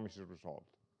until the promise is resolved.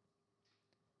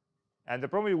 And the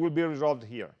promise will be resolved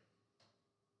here.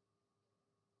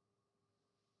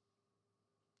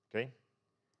 Okay?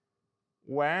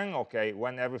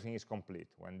 When everything is complete,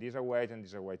 when this await and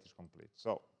this await is complete.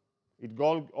 So it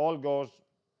all goes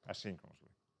asynchronously.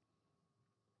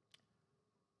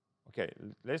 Okay,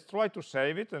 let's try to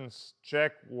save it and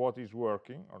check what is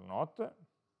working or not.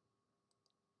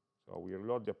 So we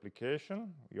reload the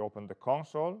application, we open the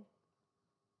console.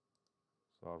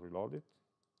 So I'll reload it.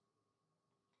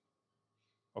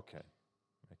 Okay,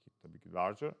 make it a bit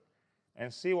larger.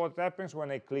 And see what happens when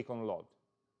I click on load.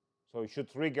 So it should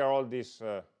trigger all this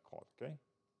code, okay?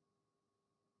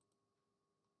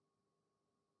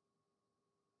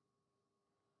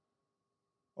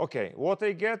 Okay, what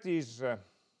I get is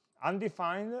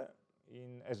undefined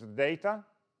as data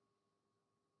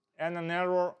and an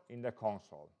error in the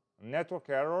console. A network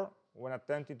error when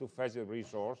attempting to fetch a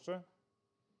resource.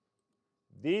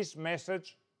 This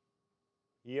message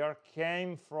here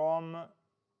came from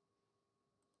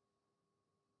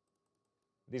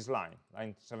this line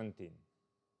 17.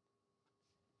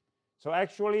 So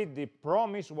actually the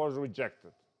promise was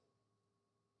rejected.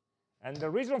 And the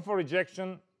reason for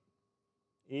rejection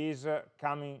is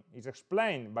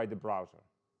explained by the browser.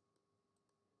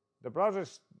 The browser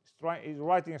is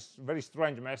writing a very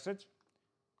strange message.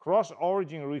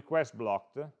 Cross-origin request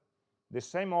blocked. The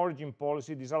same origin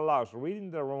policy disallows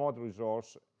reading the remote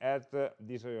resource at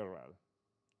this URL.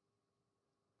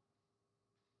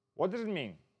 What does it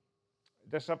mean?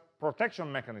 There's a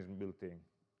protection mechanism built in.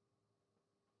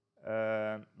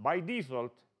 By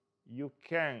default, you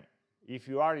can, if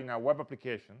you are in a web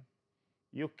application,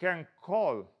 you can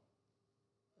call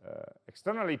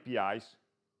external APIs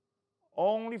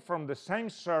only from the same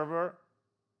server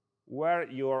where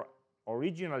your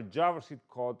original JavaScript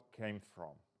code came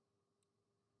from.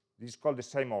 This is called the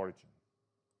same origin.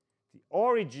 The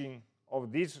origin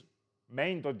of this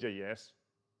main.js,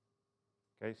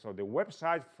 okay, so the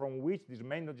website from which this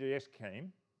main.js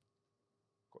came,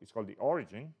 it's called the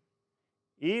origin,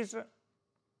 is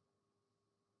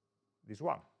this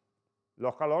one,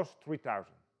 localhost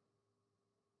 3000.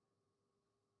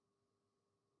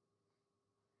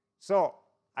 So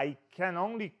I can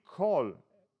only call,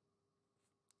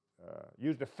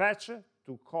 use the fetch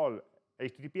to call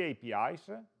HTTP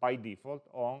APIs by default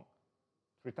on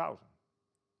 3000,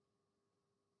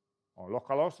 on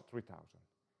localhost 3000.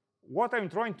 What I'm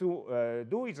trying to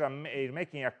do is I'm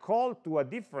making a call to a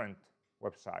different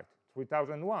website,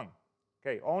 3001.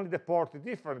 Okay, only the port is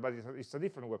different, but it's a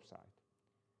different website.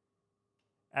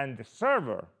 And the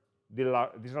server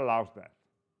disallows that.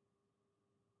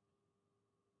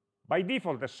 By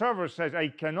default, the server says I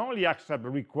can only accept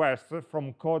requests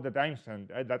from code that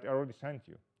that I already sent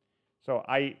you. So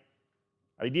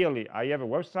ideally, I have a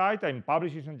website, I'm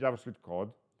publishing some JavaScript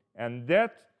code, and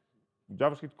that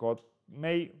JavaScript code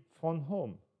may phone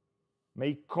home,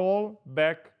 may call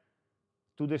back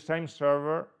to the same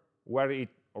server where it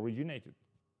originated.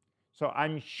 So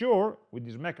I'm sure with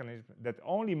this mechanism that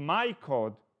only my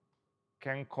code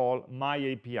can call my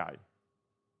API.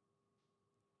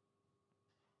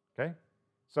 Okay?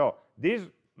 So this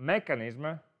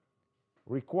mechanism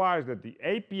requires that the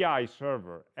API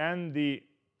server and the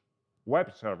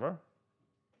web server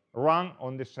run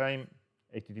on the same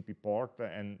HTTP port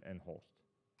and host.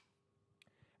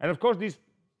 And of course, this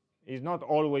is not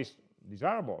always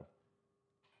desirable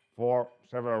for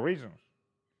several reasons.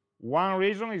 One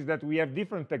reason is that we have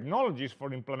different technologies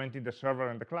for implementing the server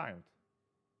and the client.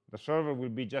 The server will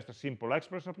be just a simple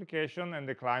Express application, and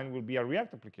the client will be a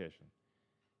React application.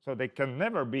 So they can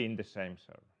never be in the same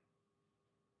server.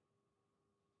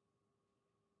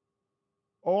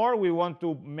 Or we want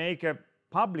to make a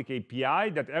public API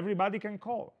that everybody can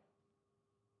call.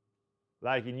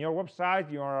 Like in your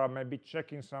website, you are maybe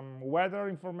checking some weather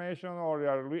information, or you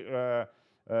are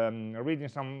reading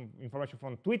some information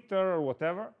from Twitter or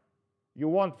whatever. You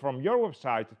want from your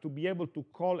website to be able to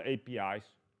call APIs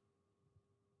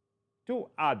to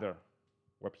other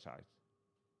websites.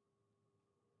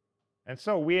 And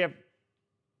so we have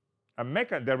a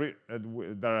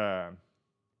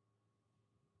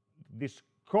this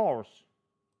CORS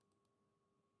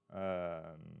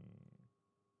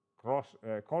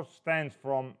CORS stands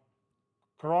from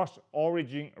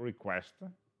cross-origin request.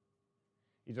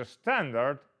 It's a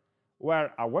standard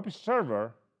where a web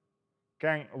server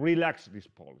can relax this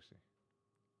policy.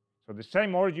 So the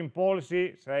same origin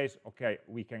policy says, okay,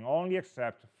 we can only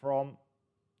accept from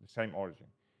the same origin.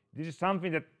 This is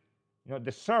something that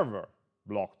the server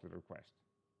blocked the request.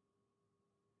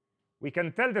 We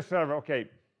can tell the server, okay,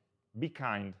 be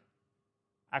kind,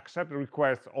 accept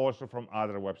requests also from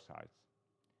other websites.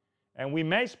 And we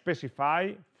may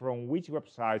specify from which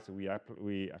websites we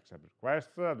accept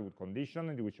requests, with condition,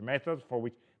 and which methods, for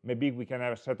which maybe we can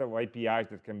have a set of APIs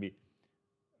that can be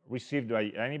received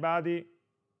by anybody,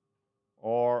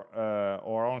 or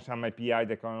on some API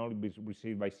that can only be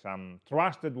received by some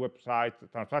trusted website,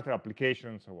 trusted application,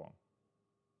 and so on.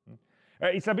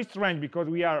 It's a bit strange because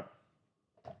we are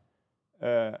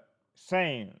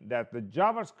saying that the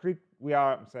JavaScript,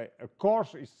 a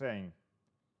course is saying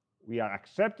we are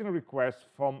accepting requests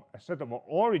from a set of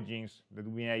origins that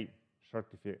we may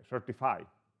certify.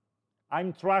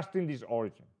 I'm trusting this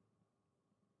origin.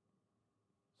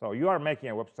 So you are making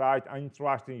a website, I'm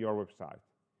trusting your website.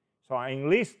 So I'm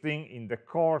listing in the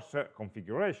course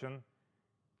configuration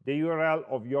the URL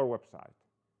of your website,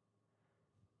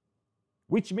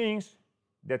 which means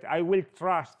that I will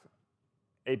trust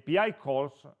API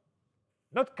calls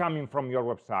not coming from your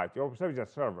website. Your website is a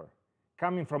server.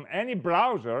 Coming from any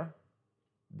browser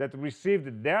that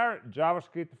received their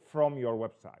JavaScript from your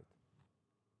website.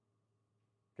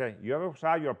 Okay, you have a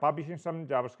website, you're publishing some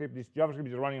JavaScript, this JavaScript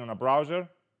is running on a browser.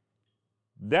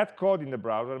 That code in the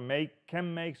browser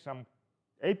can make some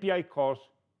API calls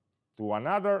to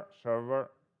another server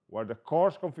where the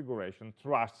course configuration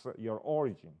trusts your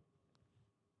origin.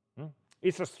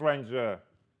 It's a strange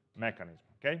mechanism.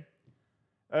 Okay.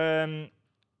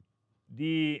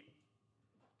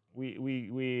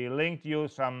 We linked you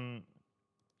some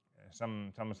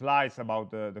slides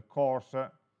about the course.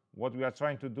 What we are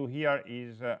trying to do here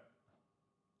is,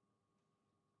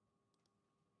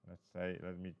 let's say,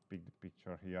 let me pick the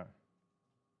picture here.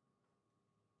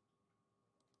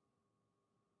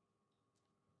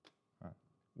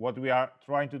 What we are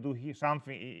trying to do here is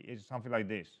something like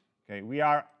this. Okay, we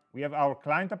have our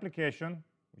client application,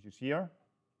 which is here,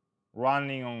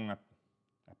 running on a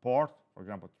port, for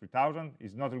example, 3000.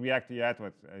 It's not React yet,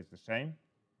 but it's the same.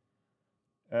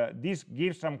 This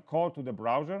gives some code to the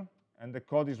browser, and the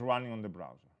code is running on the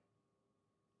browser.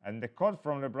 And the code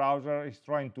from the browser is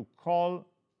trying to call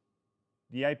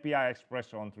the API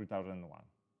expressed on 3001.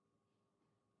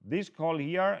 This call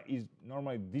here is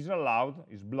normally disallowed,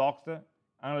 is blocked,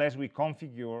 unless we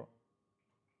configure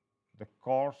the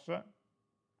CORS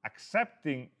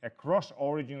accepting a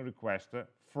cross-origin request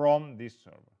from this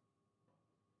server.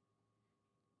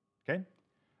 Okay?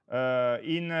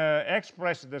 In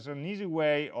Express, there's an easy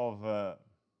way of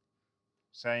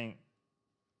saying,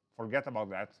 forget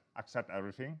about that, accept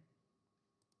everything.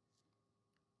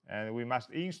 And we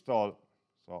must install,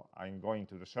 so I'm going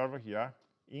to the server here,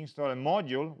 install a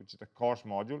module, which is the CORS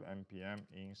module, npm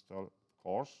install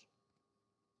CORS.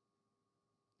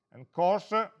 And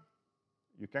CORS,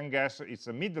 you can guess, it's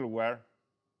a middleware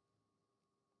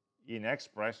in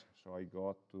Express. So I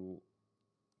go to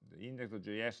the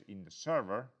index.js in the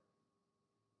server.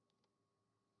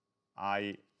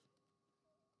 I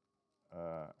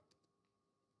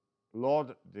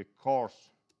load the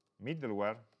CORS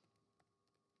middleware,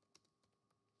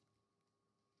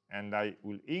 and I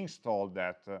will install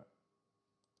that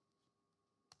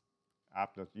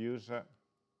app.use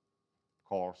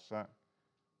CORS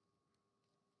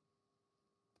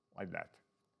like that.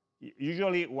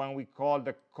 Usually, when we call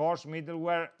the CORS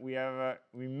middleware,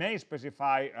 we may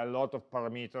specify a lot of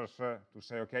parameters to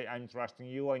say, okay, I'm trusting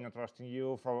you, I'm not trusting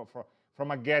you.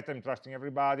 From a get, I'm trusting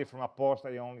everybody. From a post,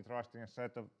 I'm only trusting a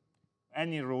set of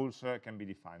any rules can be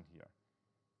defined here.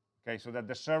 Okay, so that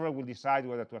the server will decide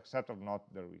whether to accept or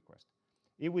not the request.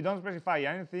 If we don't specify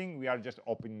anything, we are just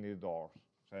opening the doors.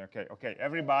 Say, okay,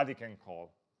 everybody can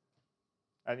call.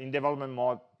 And in development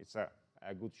mode, it's a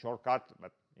good shortcut,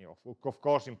 but of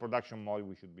course, in production mode,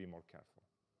 we should be more careful.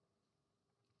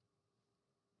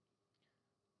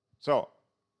 So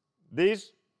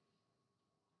this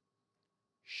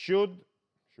should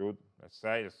let's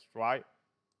try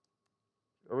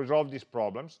resolve these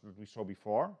problems that we saw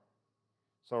before.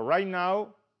 So right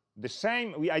now,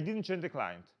 I didn't change the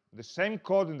client. The same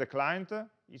code in the client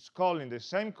is calling the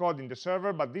same code in the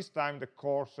server, but this time the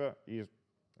CORS is,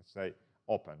 let's say,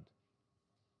 opened.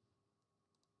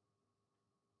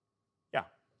 Yeah,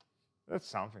 that's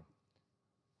something.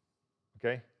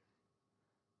 Okay.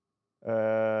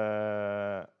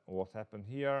 What happened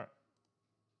here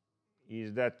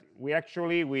is that we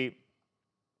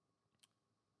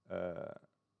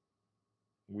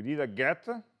did a get.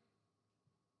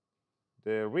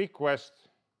 The request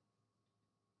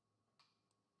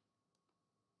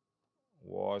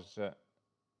was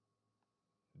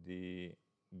the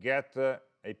get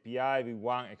API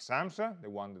v1 exams, the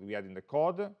one that we had in the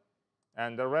code,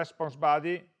 and the response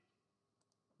body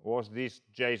was this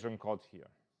JSON code here.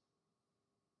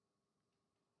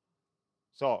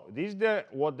 So this is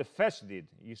what the fetch did.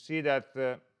 You see that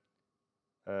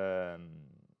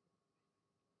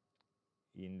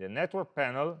in the network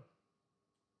panel,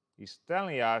 is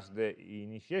telling us the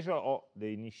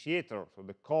initiator, so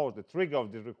the code, the trigger of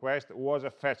this request was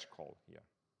a fetch call here.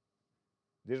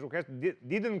 This request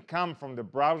didn't come from the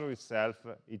browser itself,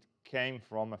 it came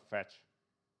from a fetch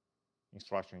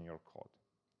instruction in your code.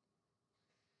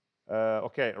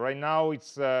 Okay, right now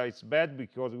it's bad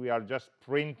because we are just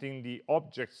printing the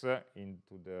objects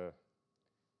into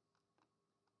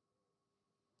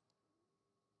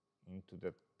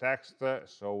the text,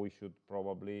 so we should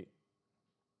probably,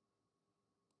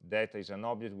 data is an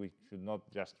object, we should not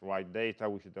just write data,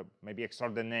 we should maybe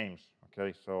extract the names.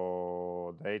 Okay,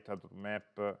 so data.map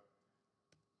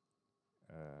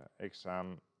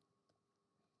exam.name,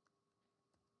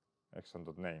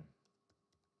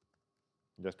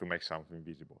 just to make something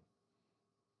visible.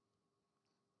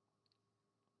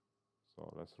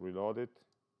 So let's reload it.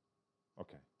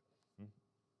 Okay.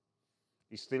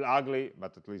 It's still ugly,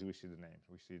 but at least we see the names.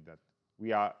 We see that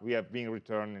we have been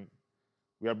returning,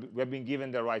 we have been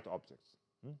given the right objects.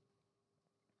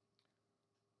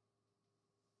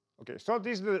 Okay, so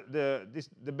this is the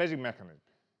basic mechanism.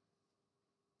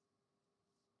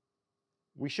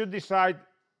 We should decide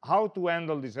how to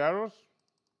handle these errors.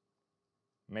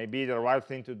 maybe the right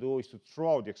thing to do is to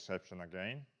throw the exception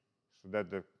again, so that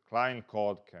the client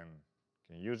code can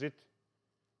use it.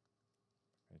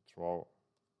 I throw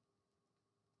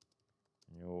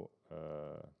new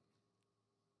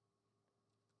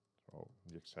throw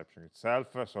the exception itself.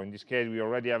 So in this case, we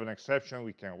already have an exception.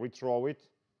 We can rethrow it,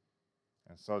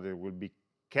 and so it will be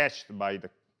catched by the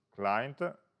client.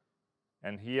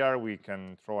 And here we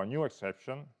can throw a new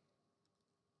exception,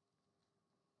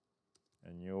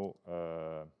 a new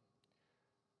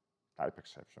type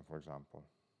exception, for example,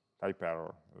 type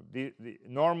error.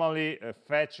 Normally,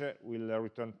 fetch will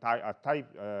return a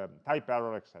type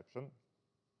error exception.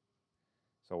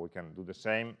 So we can do the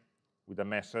same with a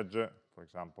message, for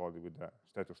example, with the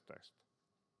status text.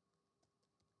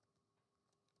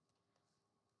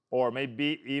 Or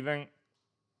maybe even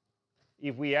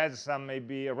if we had some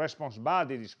maybe a response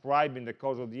body describing the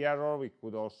cause of the error, we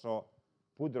could also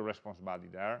put the response body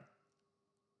there.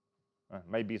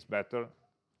 Maybe it's better.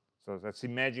 So let's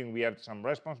imagine we have some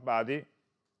response body,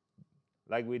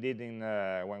 like we did in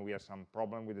when we had some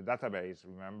problem with the database.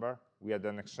 Remember, we had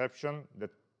an exception that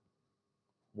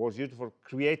was used for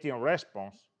creating a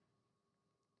response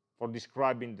for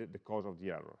describing the cause of the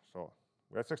error. So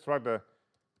let's extract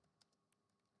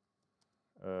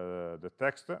the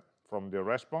text from the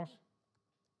response,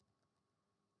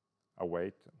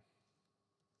 await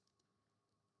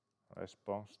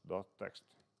response.text.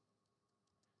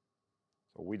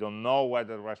 So we don't know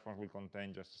whether the response will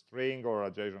contain just a string or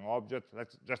a JSON object.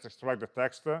 Let's just extract the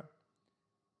text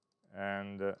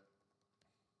and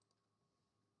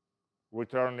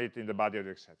return it in the body of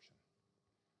the exception.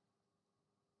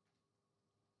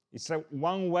 It's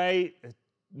one way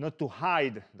not to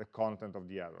hide the content of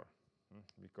the error,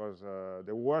 because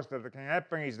the worst that can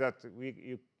happen is that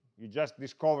you just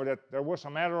discover that there was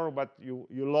some error, but you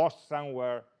lost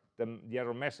somewhere the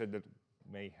error message that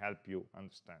may help you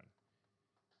understand.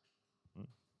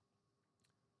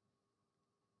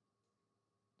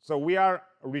 So we are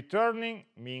returning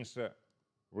means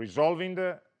resolving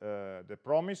the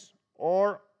promise,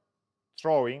 or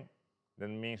throwing, that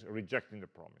means rejecting the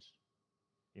promise.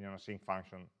 In an async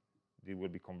function, it will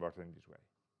be converted in this way.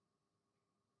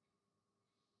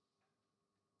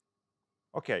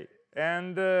 Okay,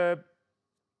 and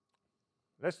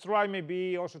let's try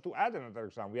maybe also to add another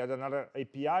example. We had another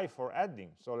API for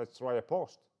adding, so let's try a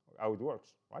post, how it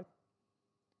works, right?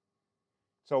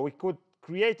 So we could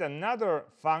create another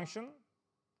function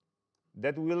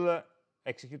that will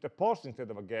execute a post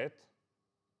instead of a get,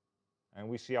 and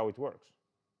we see how it works.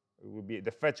 It will be,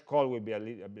 the fetch call will be a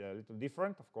little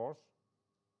different, of course,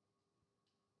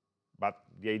 but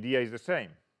the idea is the same.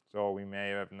 So we may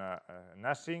have an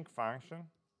async function,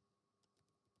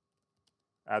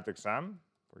 add exam,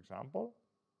 for example,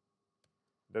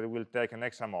 that will take an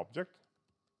exam object,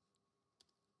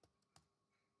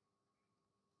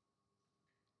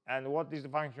 and what this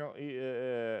function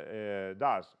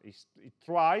does is it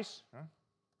tries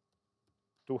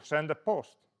to send a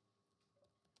post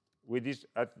with this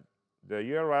at the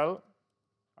URL,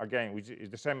 again, which is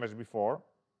the same as before,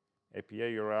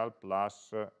 API URL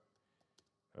plus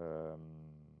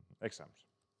exams.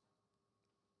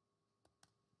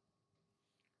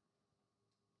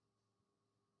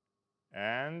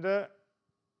 And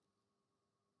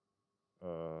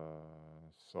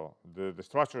so the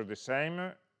structure is the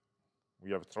same.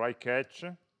 We have try catch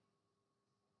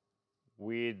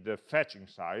with the fetch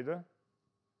inside,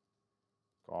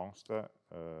 const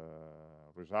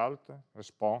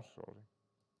response,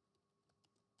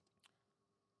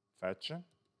 fetch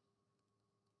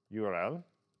URL.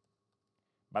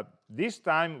 But this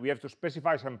time we have to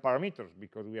specify some parameters,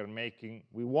 because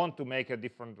we want to make a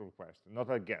different request, not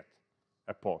a get,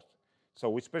 a post. So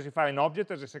we specify an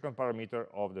object as a second parameter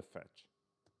of the fetch.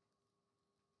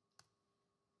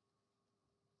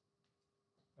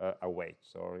 Await,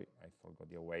 sorry, I forgot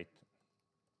the await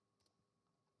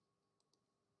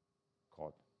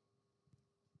code.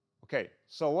 Okay,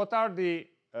 so what are the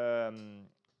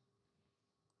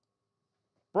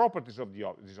properties of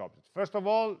this object? First of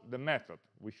all, the method.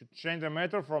 We should change the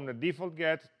method from the default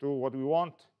get to what we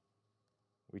want,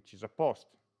 which is a post.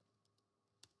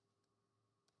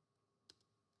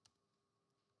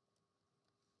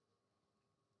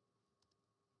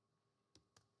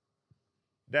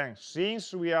 Then,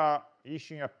 since we are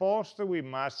issuing a post, we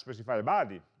must specify the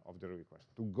body of the request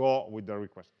to go with the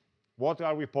request. What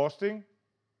are we posting?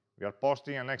 We are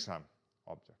posting an exam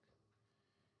object.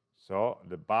 So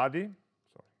the body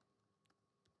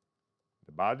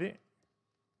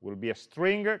will be a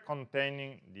string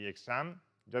containing the exam.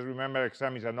 Just remember,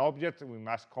 exam is an object. We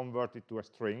must convert it to a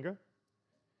string.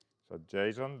 So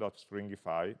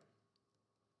JSON.stringify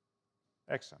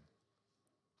exam.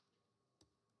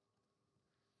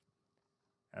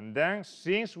 And then,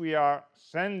 since we are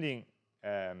sending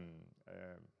a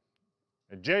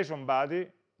JSON body,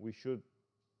 we should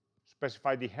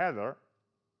specify the header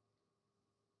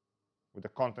with the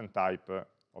content type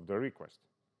of the request.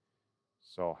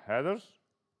 So headers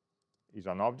is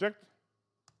an object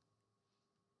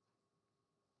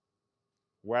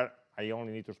where I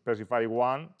only need to specify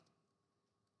one,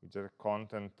 which is a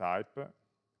content type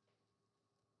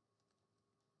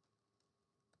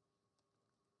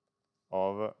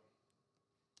of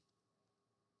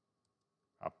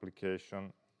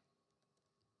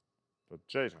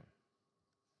application.json.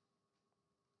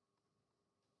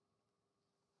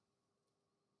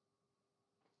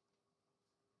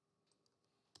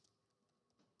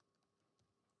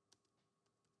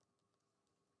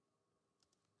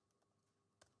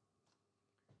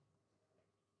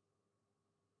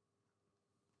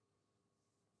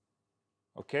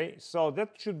 Okay, so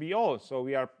that should be all. So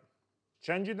we are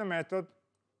changing the method,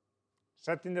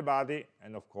 setting the body,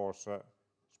 and of course,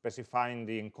 specifying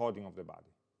the encoding of the body.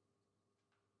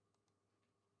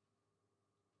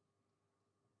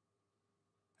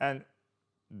 And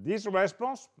this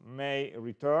response may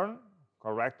return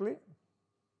correctly.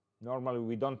 Normally,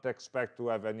 we don't expect to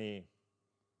have any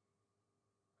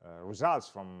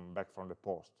results back from the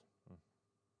post.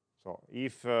 So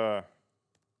if the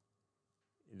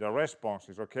response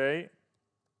is okay,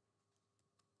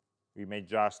 we may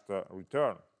just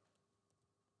return.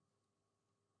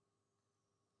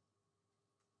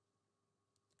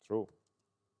 True.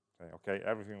 Say, okay,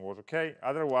 everything was okay.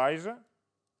 Otherwise,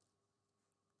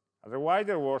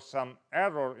 there was some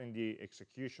error in the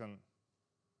execution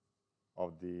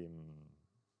of the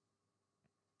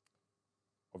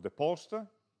post,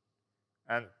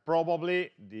 and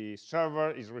probably the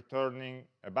server is returning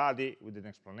a body with an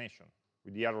explanation,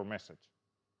 with the error message.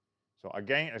 So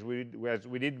again, as we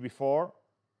did before,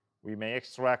 we may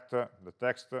extract the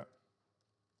text,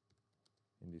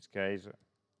 in this case,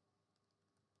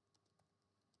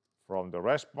 from the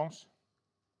response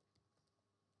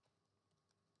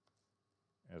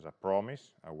as a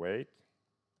promise, await.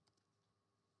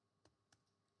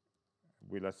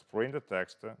 Let's print the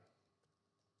text,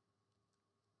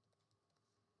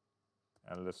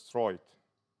 and let's throw it.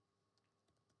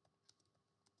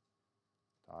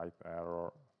 Type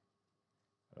error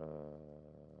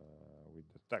with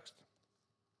the text.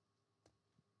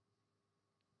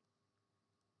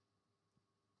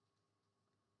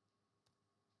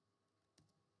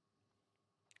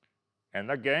 And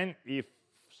again, if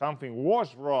something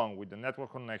was wrong with the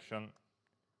network connection,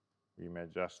 we may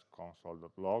just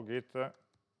console.log it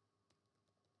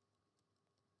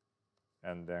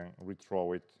and then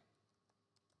rethrow it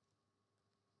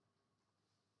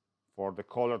for the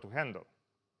caller to handle.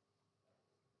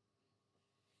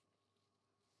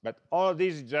 But all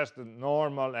this is just the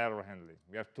normal error handling.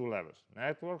 We have two levels: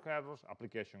 network errors,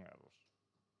 application errors.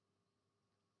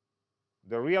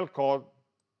 The real code,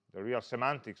 the real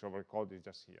semantics of the code is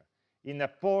just here. In a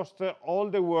post, all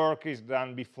the work is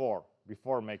done before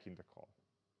making the call.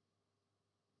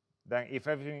 Then if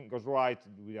everything goes right,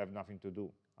 we have nothing to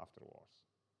do afterwards,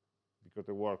 because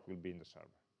the work will be in the server.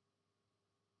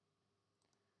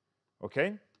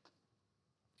 Okay?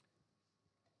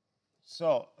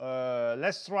 So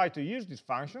let's try to use this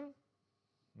function.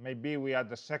 Maybe we add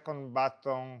the second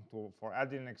button for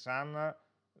adding an exam.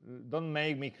 Don't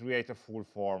make me create a full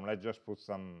form. Let's just put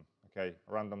some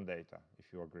random data,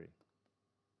 if you agree.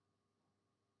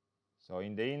 So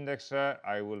in the index,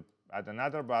 I will add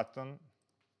another button.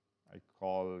 I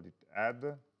call it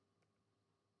add,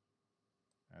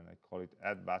 and I call it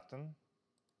add button.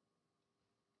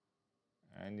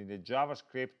 And in the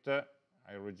JavaScript,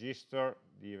 I register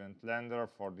the event handler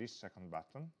for this second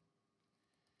button.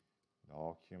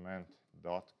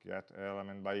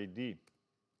 Document.getElementById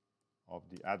of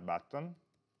the add button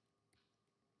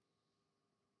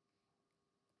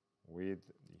with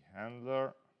the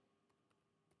handler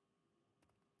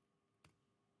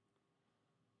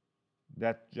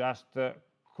that just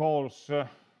calls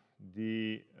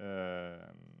the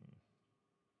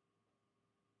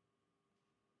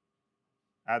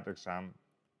add exam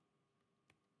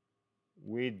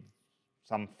with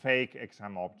some fake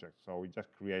exam object. So we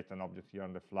just create an object here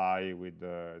on the fly with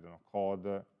I don't know,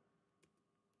 code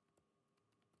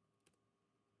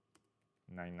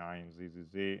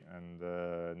 99ZZZ and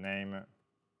name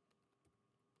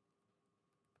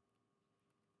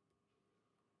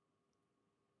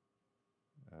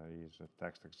is a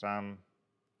text exam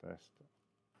test.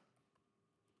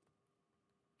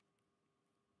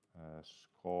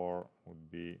 Score would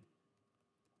be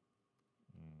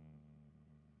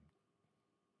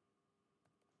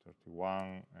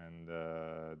 21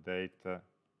 and date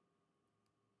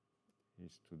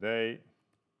is today.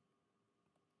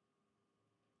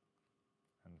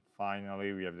 And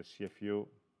finally, we have the CFU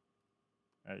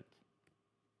 8,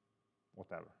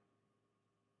 whatever.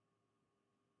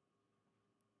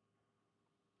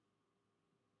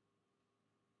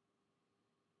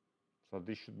 So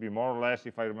this should be more or less,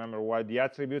 if I remember well, the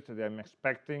attribute that I'm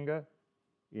expecting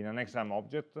in an exam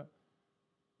object.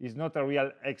 Is not a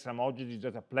real exam object, it's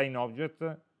just a plain object.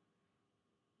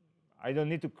 I don't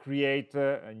need to create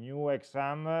a new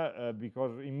exam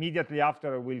because immediately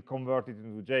after I will convert it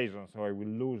into JSON, so I will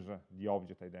lose the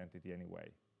object identity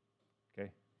anyway. Okay.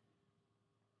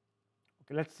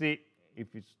 Okay, let's see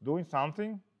if it's doing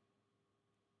something.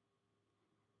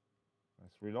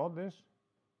 Let's reload this.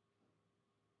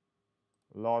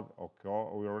 Load, okay,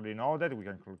 we already know that we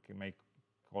can make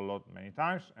call load many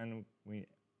times, and we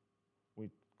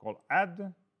call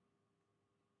add.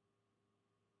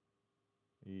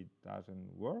 It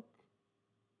doesn't work.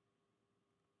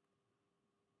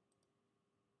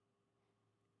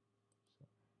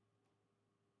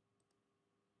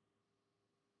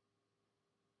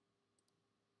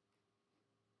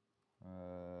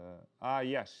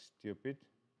 Yes, stupid.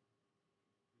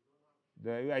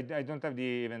 I don't have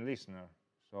the event listener,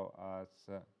 so it's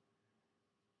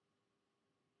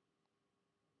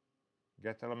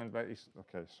get element by is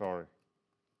okay. Sorry,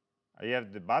 I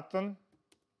have the button,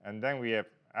 and then we have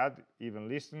add event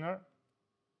listener.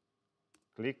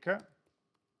 Click,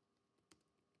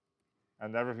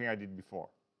 and everything I did before.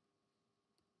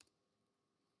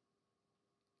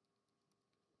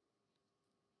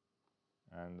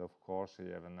 And of course,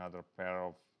 I have another pair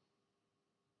of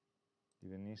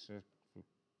event listeners to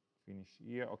finish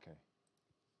here. Okay.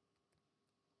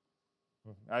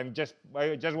 I just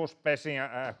was passing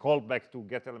a callback to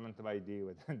get element of ID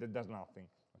with that does nothing.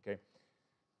 Okay.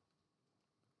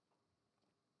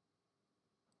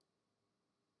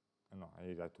 And no, I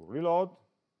need that to reload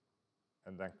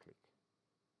and then click.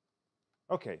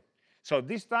 Okay. So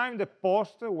this time the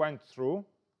post went through,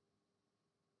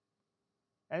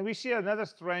 and we see another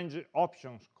strange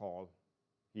options call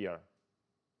here.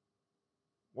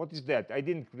 What is that? I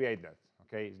didn't create that.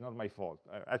 Okay, it's not my fault.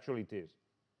 Actually, it is.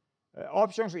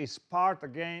 Options is part,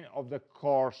 again, of the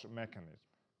CORS mechanism.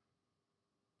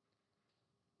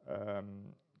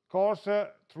 CORS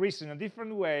treats in a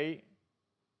different way,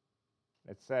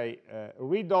 let's say,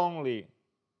 read-only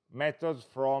methods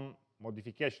from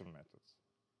modification methods.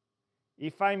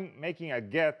 If I'm making a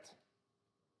get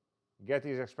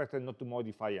is expected not to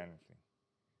modify anything.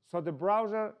 So the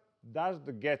browser does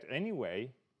the get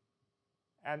anyway,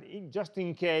 and just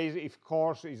in case, if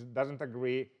CORS doesn't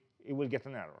agree, it will get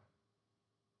an error.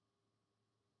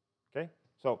 Okay,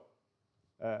 so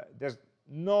there's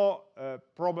no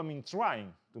problem in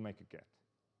trying to make a get.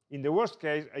 In the worst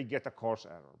case, I get a CORS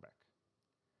error back.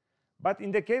 But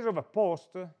in the case of a post,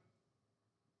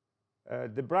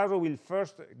 the browser will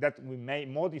first, that we may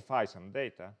modify some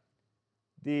data,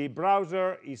 the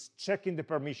browser is checking the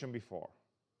permission before.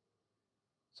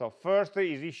 So first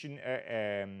is issuing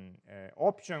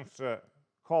options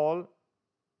call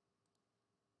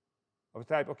of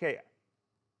type, okay,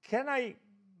 can I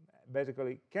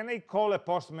call a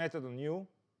post method on you?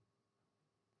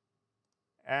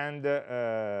 And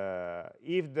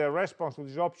if the response to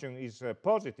this option is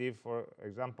positive, for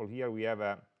example, here we have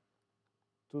a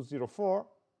 204,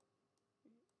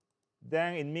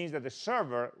 then it means that the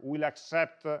server will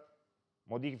accept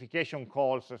modification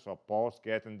calls, so post,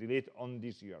 get, and delete on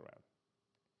this URL.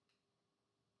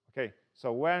 Okay,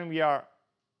 so when we are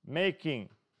making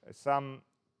some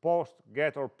post,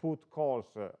 get, or put calls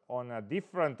on a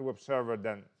different web server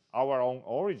than our own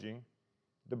origin,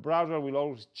 the browser will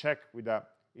always check with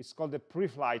it's called a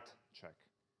pre-flight check.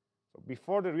 So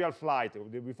before the real flight,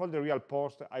 before the real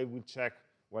post, I will check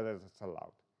whether it's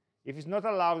allowed. If it's not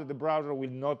allowed, the browser will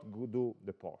not do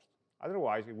the post.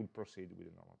 Otherwise, it will proceed with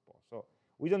the normal post. So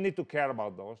we don't need to care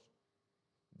about those.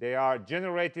 They are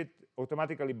generated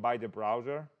automatically by the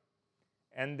browser,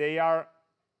 and they are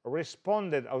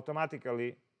responded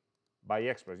automatically by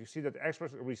Express. You see that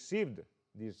Express received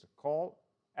this call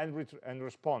and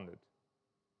responded.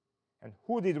 And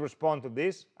who did respond to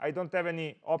this? I don't have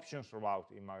any options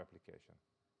route in my application.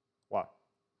 Well,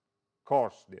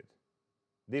 CORS did.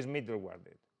 This middleware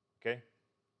did. Okay?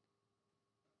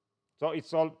 So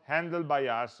it's all handled by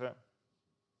us,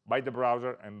 by the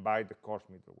browser, and by the CORS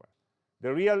middleware.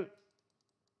 The real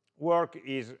work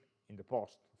is in the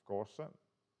post, of course,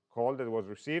 call that was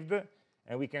received,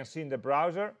 and we can see in the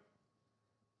browser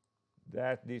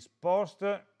that this post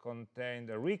contained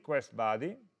a request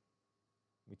body,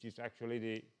 which is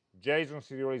actually JSON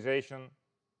serialization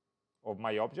of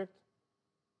my object,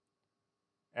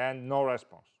 and no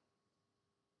response.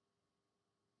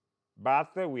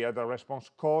 But we had a response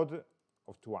code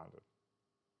of 200.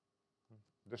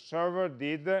 The server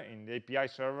did, in the API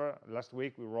server, last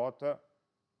week we wrote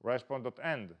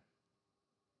response.end.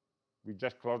 We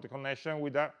just closed the connection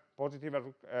with a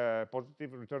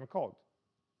positive return code.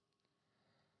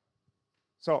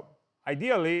 So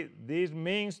ideally, this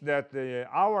means that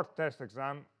our test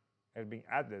exam has been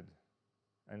added.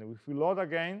 And if we load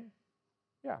again,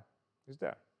 yeah, it's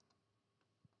there.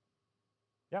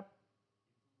 Yeah.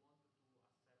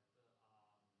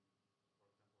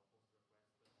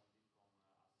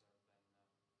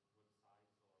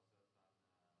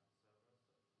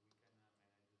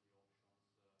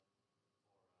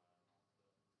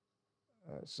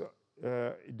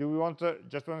 Do we want to,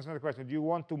 just to understand the question, do you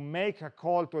want to make a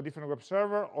call to a different web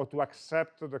server or to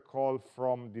accept the call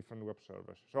from different web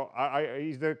servers? So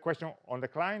is the question on the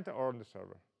client or on the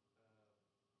server?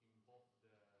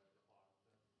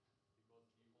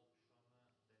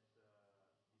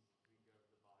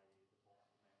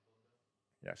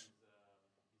 Yes.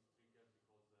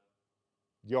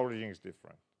 The origin is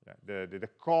different. Yeah. The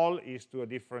call is to a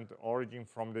different origin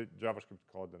from the JavaScript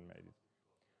code that made it.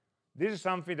 This is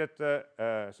something that,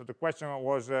 so the question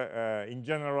was, in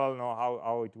general,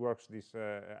 how it works,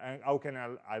 and how can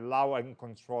I allow and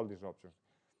control these options.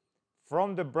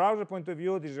 From the browser point of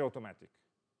view, this is automatic.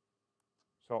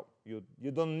 So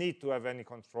you don't need to have any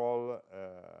control,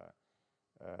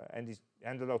 and it's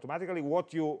handled automatically.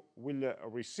 What you will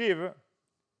receive,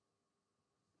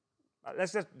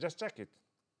 let's just check it.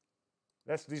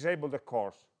 Let's disable the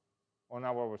CORS on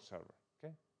our web server,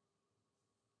 okay?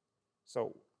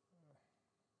 So,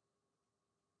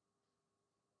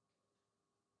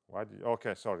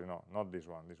 okay, sorry, no, not this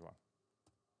one, this one.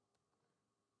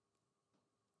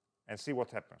 And see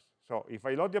what happens. So if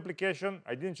I load the application,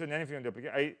 I didn't change anything on the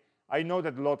application. I know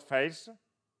that load fails.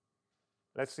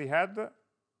 Let's see head.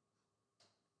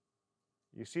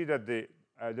 You see that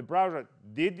the browser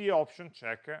did the option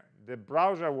check. The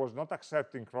browser was not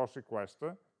accepting cross request,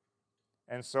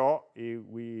 and so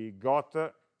we got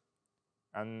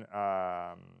an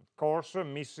CORS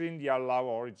missing the allow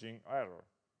origin error.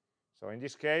 So in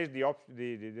this case,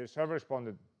 the server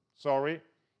responded, sorry,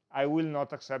 I will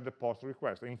not accept the post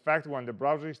request. In fact, when the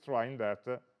browser is trying that,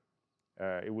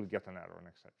 it will get an error, an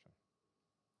exception.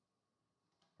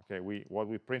 Okay, what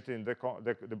we printed in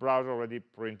the browser already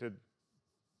printed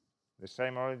the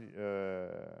same already,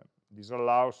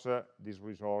 disallows this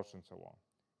resource and so on.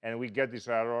 And we get this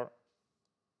error.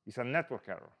 It's a network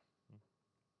error.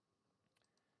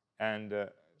 And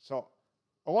so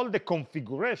all the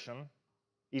configuration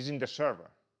is in the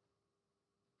server.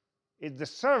 It's the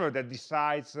server that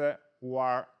decides who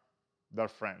are their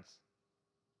friends.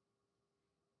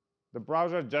 The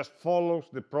browser just follows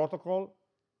the protocol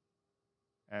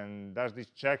and does these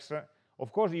checks.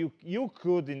 Of course, you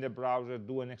could, in the browser,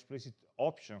 do an explicit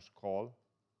options call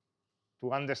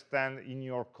to understand in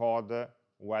your code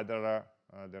whether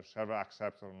the server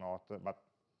accepts or not. But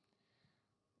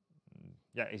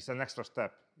yeah, it's an extra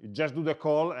step. You just do the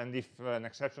call, and if an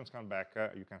exception comes back,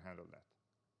 you can handle that.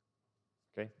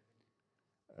 Okay.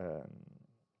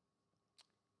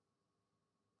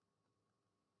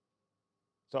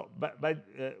 So, but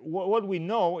what we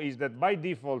know is that by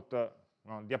default, the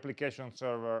application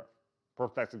server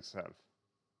protects itself.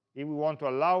 If we want to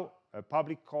allow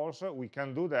public calls, we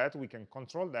can do that. We can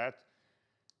control that.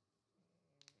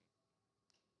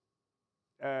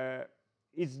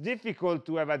 It's difficult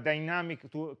to have a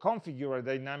to configure a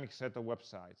dynamic set of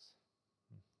websites.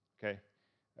 Okay.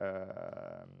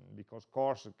 Because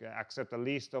CORS accept a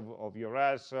list of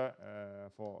URLs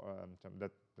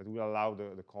that will allow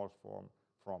the calls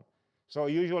from. So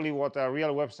usually what a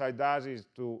real website does is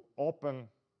to open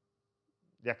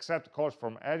the accept calls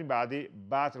from anybody,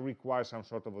 but requires some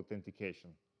sort of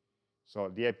authentication. So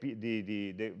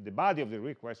the body of the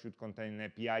request should contain an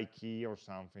API key or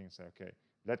something. Say, okay,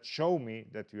 let's show me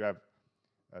that you have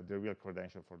the real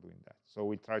credential for doing that. So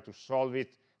we try to solve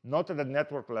it not at the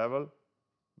network level,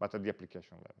 but at the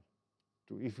application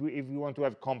level. If we want to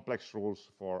have complex rules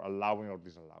for allowing or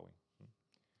disallowing.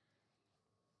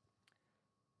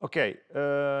 Okay,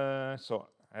 so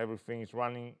everything is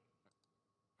running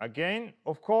again.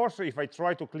 Of course, if I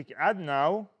try to click add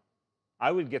now,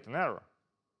 I will get an error.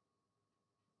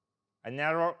 An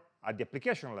error at the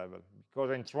application level,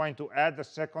 because I'm trying to add a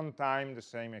second time the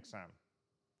same exam.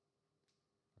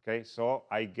 Okay, so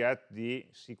I get the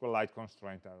SQLite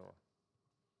constraint error,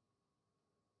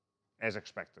 as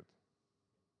expected.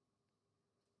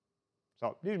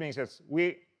 So this means that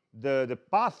we the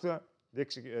path,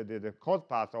 the code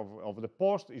path of the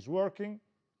post is working.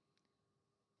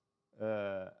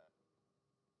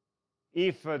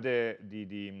 If the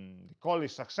call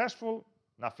is successful,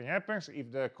 nothing happens.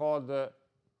 If the code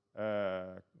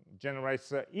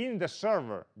generates in the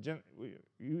server,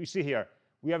 you see here,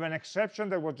 we have an exception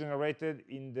that was generated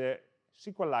in the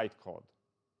SQLite code.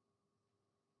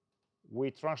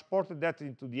 We transported that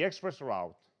into the express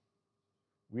route.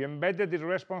 We embedded the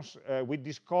response with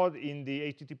this code in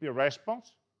the HTTP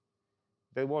response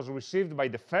that was received by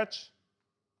the fetch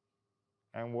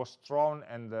and was thrown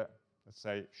and, let's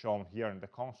say, shown here in the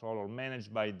console or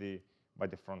managed by the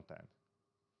front end.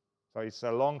 So it's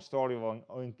a long story on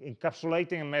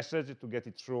encapsulating a message to get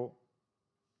it through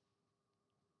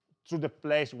the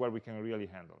place where we can really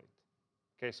handle it.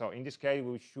 Okay, so in this case,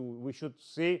 we should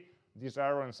see this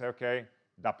error and say, okay,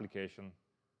 the application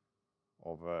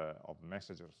of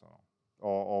message or so on,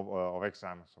 or of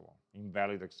exam and so on,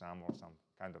 invalid exam or some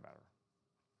kind of error.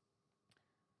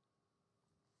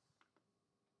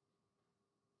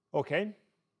 Okay,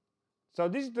 so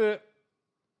this is the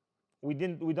we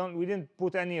didn't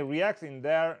put any React in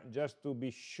there just to be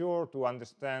sure to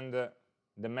understand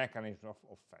the mechanism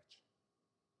of fetch.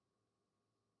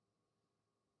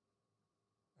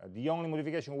 The only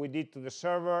modification we did to the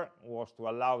server was to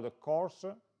allow the CORS,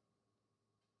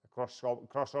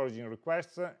 cross-origin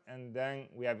requests, and then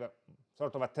we have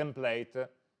sort of a template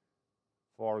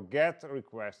for get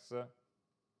requests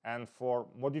and for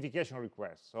modification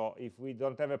requests. So if we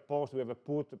don't have a post, we have a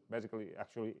put, basically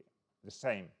actually the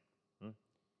same.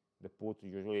 The put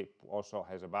usually also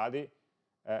has a body.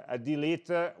 A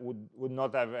delete would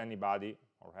not have any body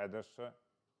or headers.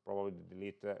 Probably the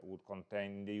delete would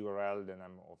contain the URL, the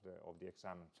name of the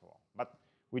exam, and so on. But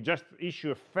we just issue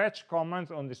a fetch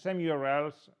command on the same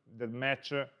URLs that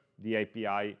match the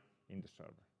API in the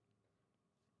server.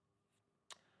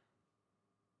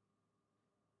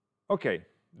 Okay,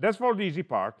 that's for the easy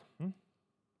part,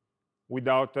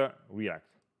 without React.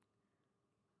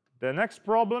 The next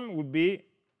problem would be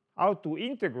how to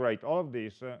integrate all of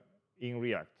this in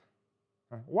React.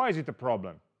 Why is it a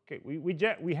problem? Okay,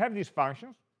 we have these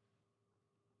functions,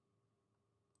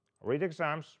 read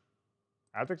exams,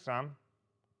 add exam.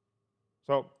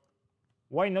 So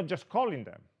why not just calling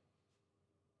them?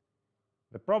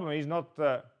 The problem is not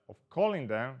of calling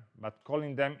them, but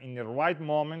calling them in the right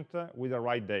moment with the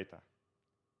right data.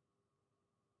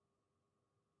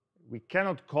 We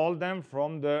cannot call them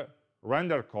from the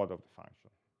render code of the function.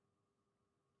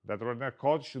 That render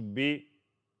code should be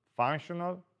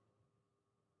functional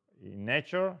in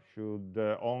nature, should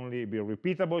only be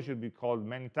repeatable, should be called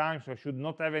many times, so should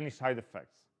not have any side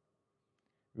effects.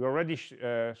 We already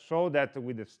saw that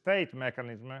with the state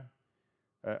mechanism,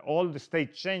 all the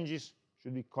state changes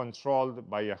should be controlled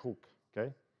by a hook,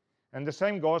 okay? And the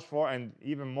same goes for, and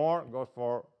even more, goes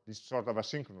for this sort of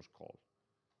asynchronous call.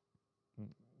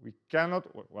 We cannot,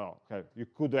 well, okay, you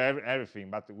could have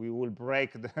everything, but we will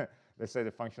break the, let's say,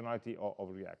 the functionality of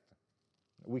React.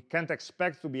 We can't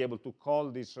expect to be able to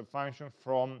call this function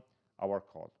from our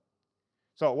code.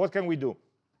 So what can we do?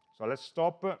 So let's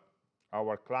stop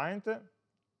our client,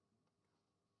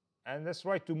 and let's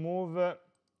try to move.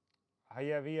 I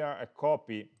have here a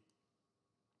copy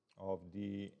of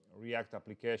the React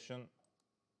application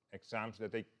exams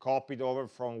that I copied over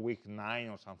from week 9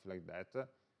 or something like that.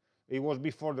 It was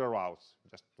before the routes,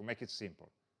 just to make it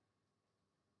simple.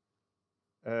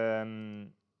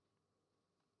 And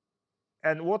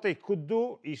what I could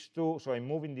do is to, so I'm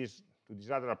moving this to this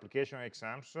other application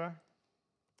exams. And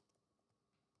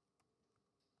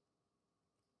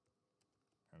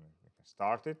we can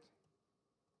start it.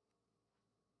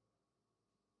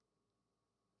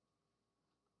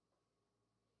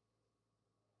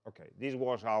 Okay, this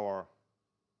was our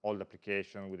old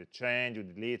application with the change, with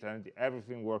the delete, and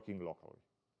everything working locally.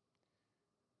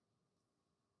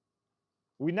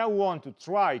 We now want to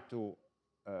try to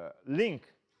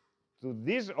link to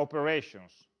these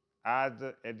operations,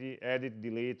 add, edit,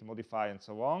 delete, modify, and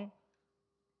so on,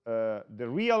 the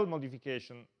real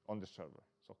modification on the server,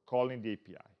 so calling the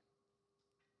API.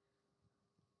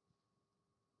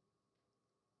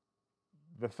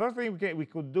 The first thing we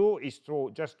could do is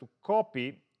just to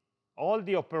copy all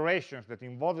the operations that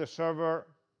involve the server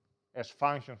as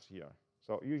functions here.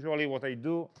 So usually what I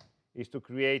do is to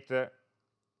create a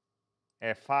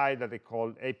file that I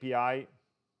call API.js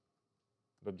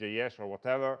or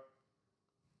whatever.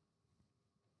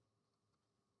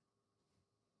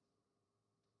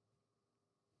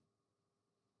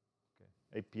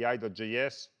 Okay.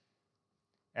 API.js,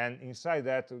 and inside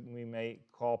that we may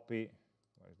copy,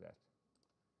 where is that?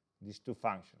 These two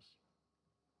functions.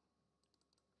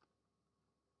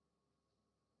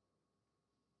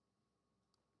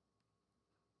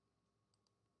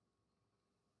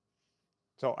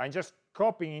 So I'm just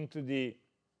copying into the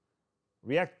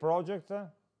React project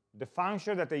the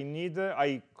function that I need.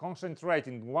 I concentrate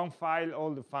in one file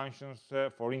all the functions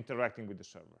for interacting with the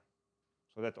server,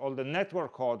 so that all the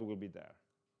network code will be there.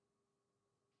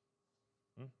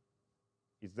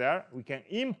 It's there. We can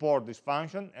import this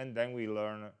function, and then we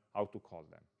learn how to call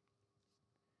them.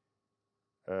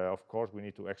 Of course, we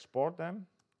need to export them.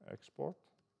 Export,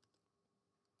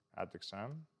 add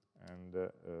exam, and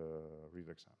read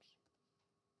exams.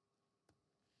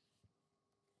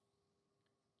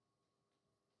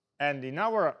 And in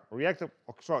our React,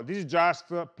 so this is just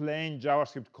plain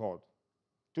JavaScript code.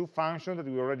 Two functions that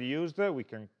we already used. We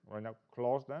can right now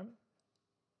close them.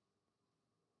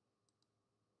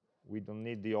 We don't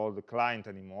need the old client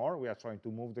anymore. We are trying to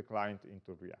move the client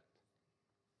into React.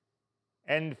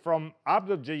 And from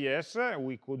app.js,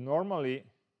 we could normally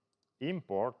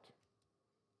import,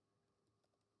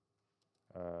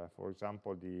 for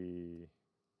example, the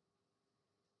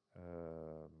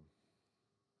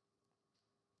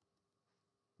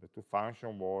two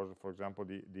function was, for example,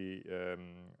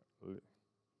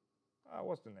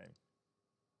 what's the name?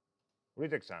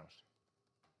 Read exams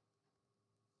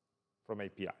from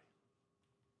API.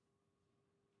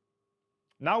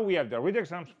 Now we have the read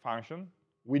exams function.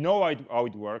 We know how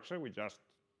it works. We just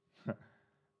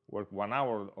work 1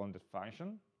 hour on the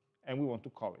function, and we want to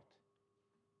call it.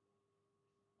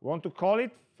 We want to call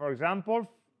it, for example,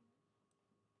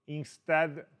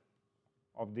 instead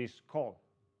of this call.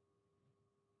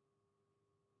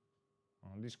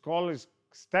 This call is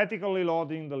statically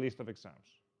loading the list of exams.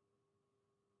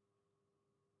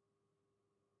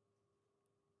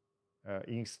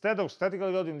 Instead of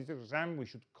statically loading the list of exams, we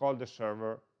should call the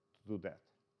server to do that.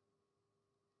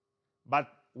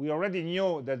 But we already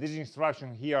knew that this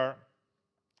instruction here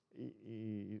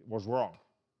was wrong,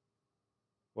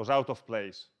 was out of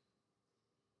place,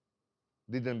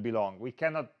 didn't belong. We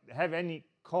cannot have any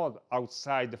code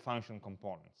outside the function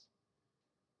components.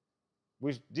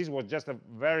 This was just a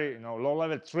very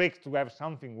low-level trick to have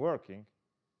something working,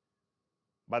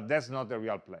 but that's not the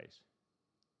real place.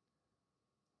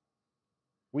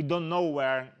 We don't know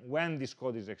when this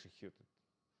code is executed.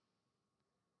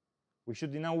 We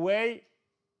should, in a way,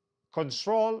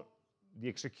 control the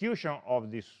execution of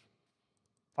this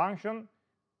function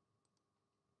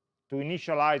to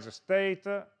initialize a state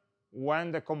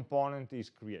when the component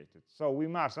is created. So we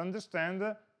must understand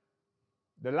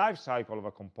the life cycle of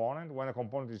a component, when a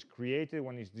component is created,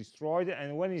 when it's destroyed,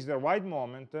 and when is the right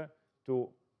moment to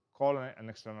call an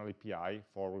external API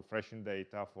for refreshing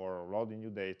data, for loading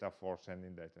new data, for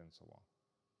sending data, and so on.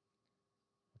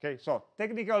 Okay, so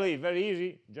technically very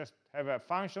easy. Just have a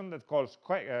function that calls,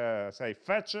 say,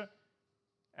 fetch,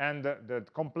 and the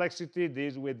complexity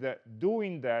deals with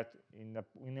doing that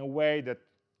in a way that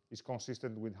is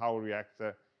consistent with how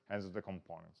React handles the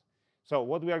components. So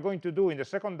what we are going to do in the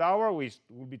second hour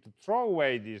will be to throw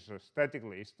away this static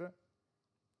list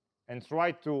and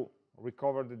try to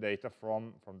recover the data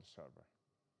from the server.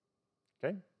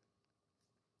 Okay?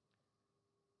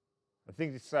 I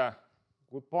think it's a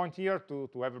good point here to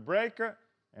have a break,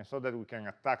 and so that we can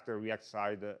attack the React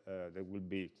side that will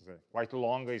be quite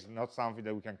long. It's not something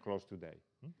that we can close today.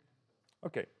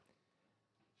 Okay.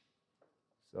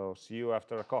 So see you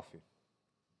after a coffee.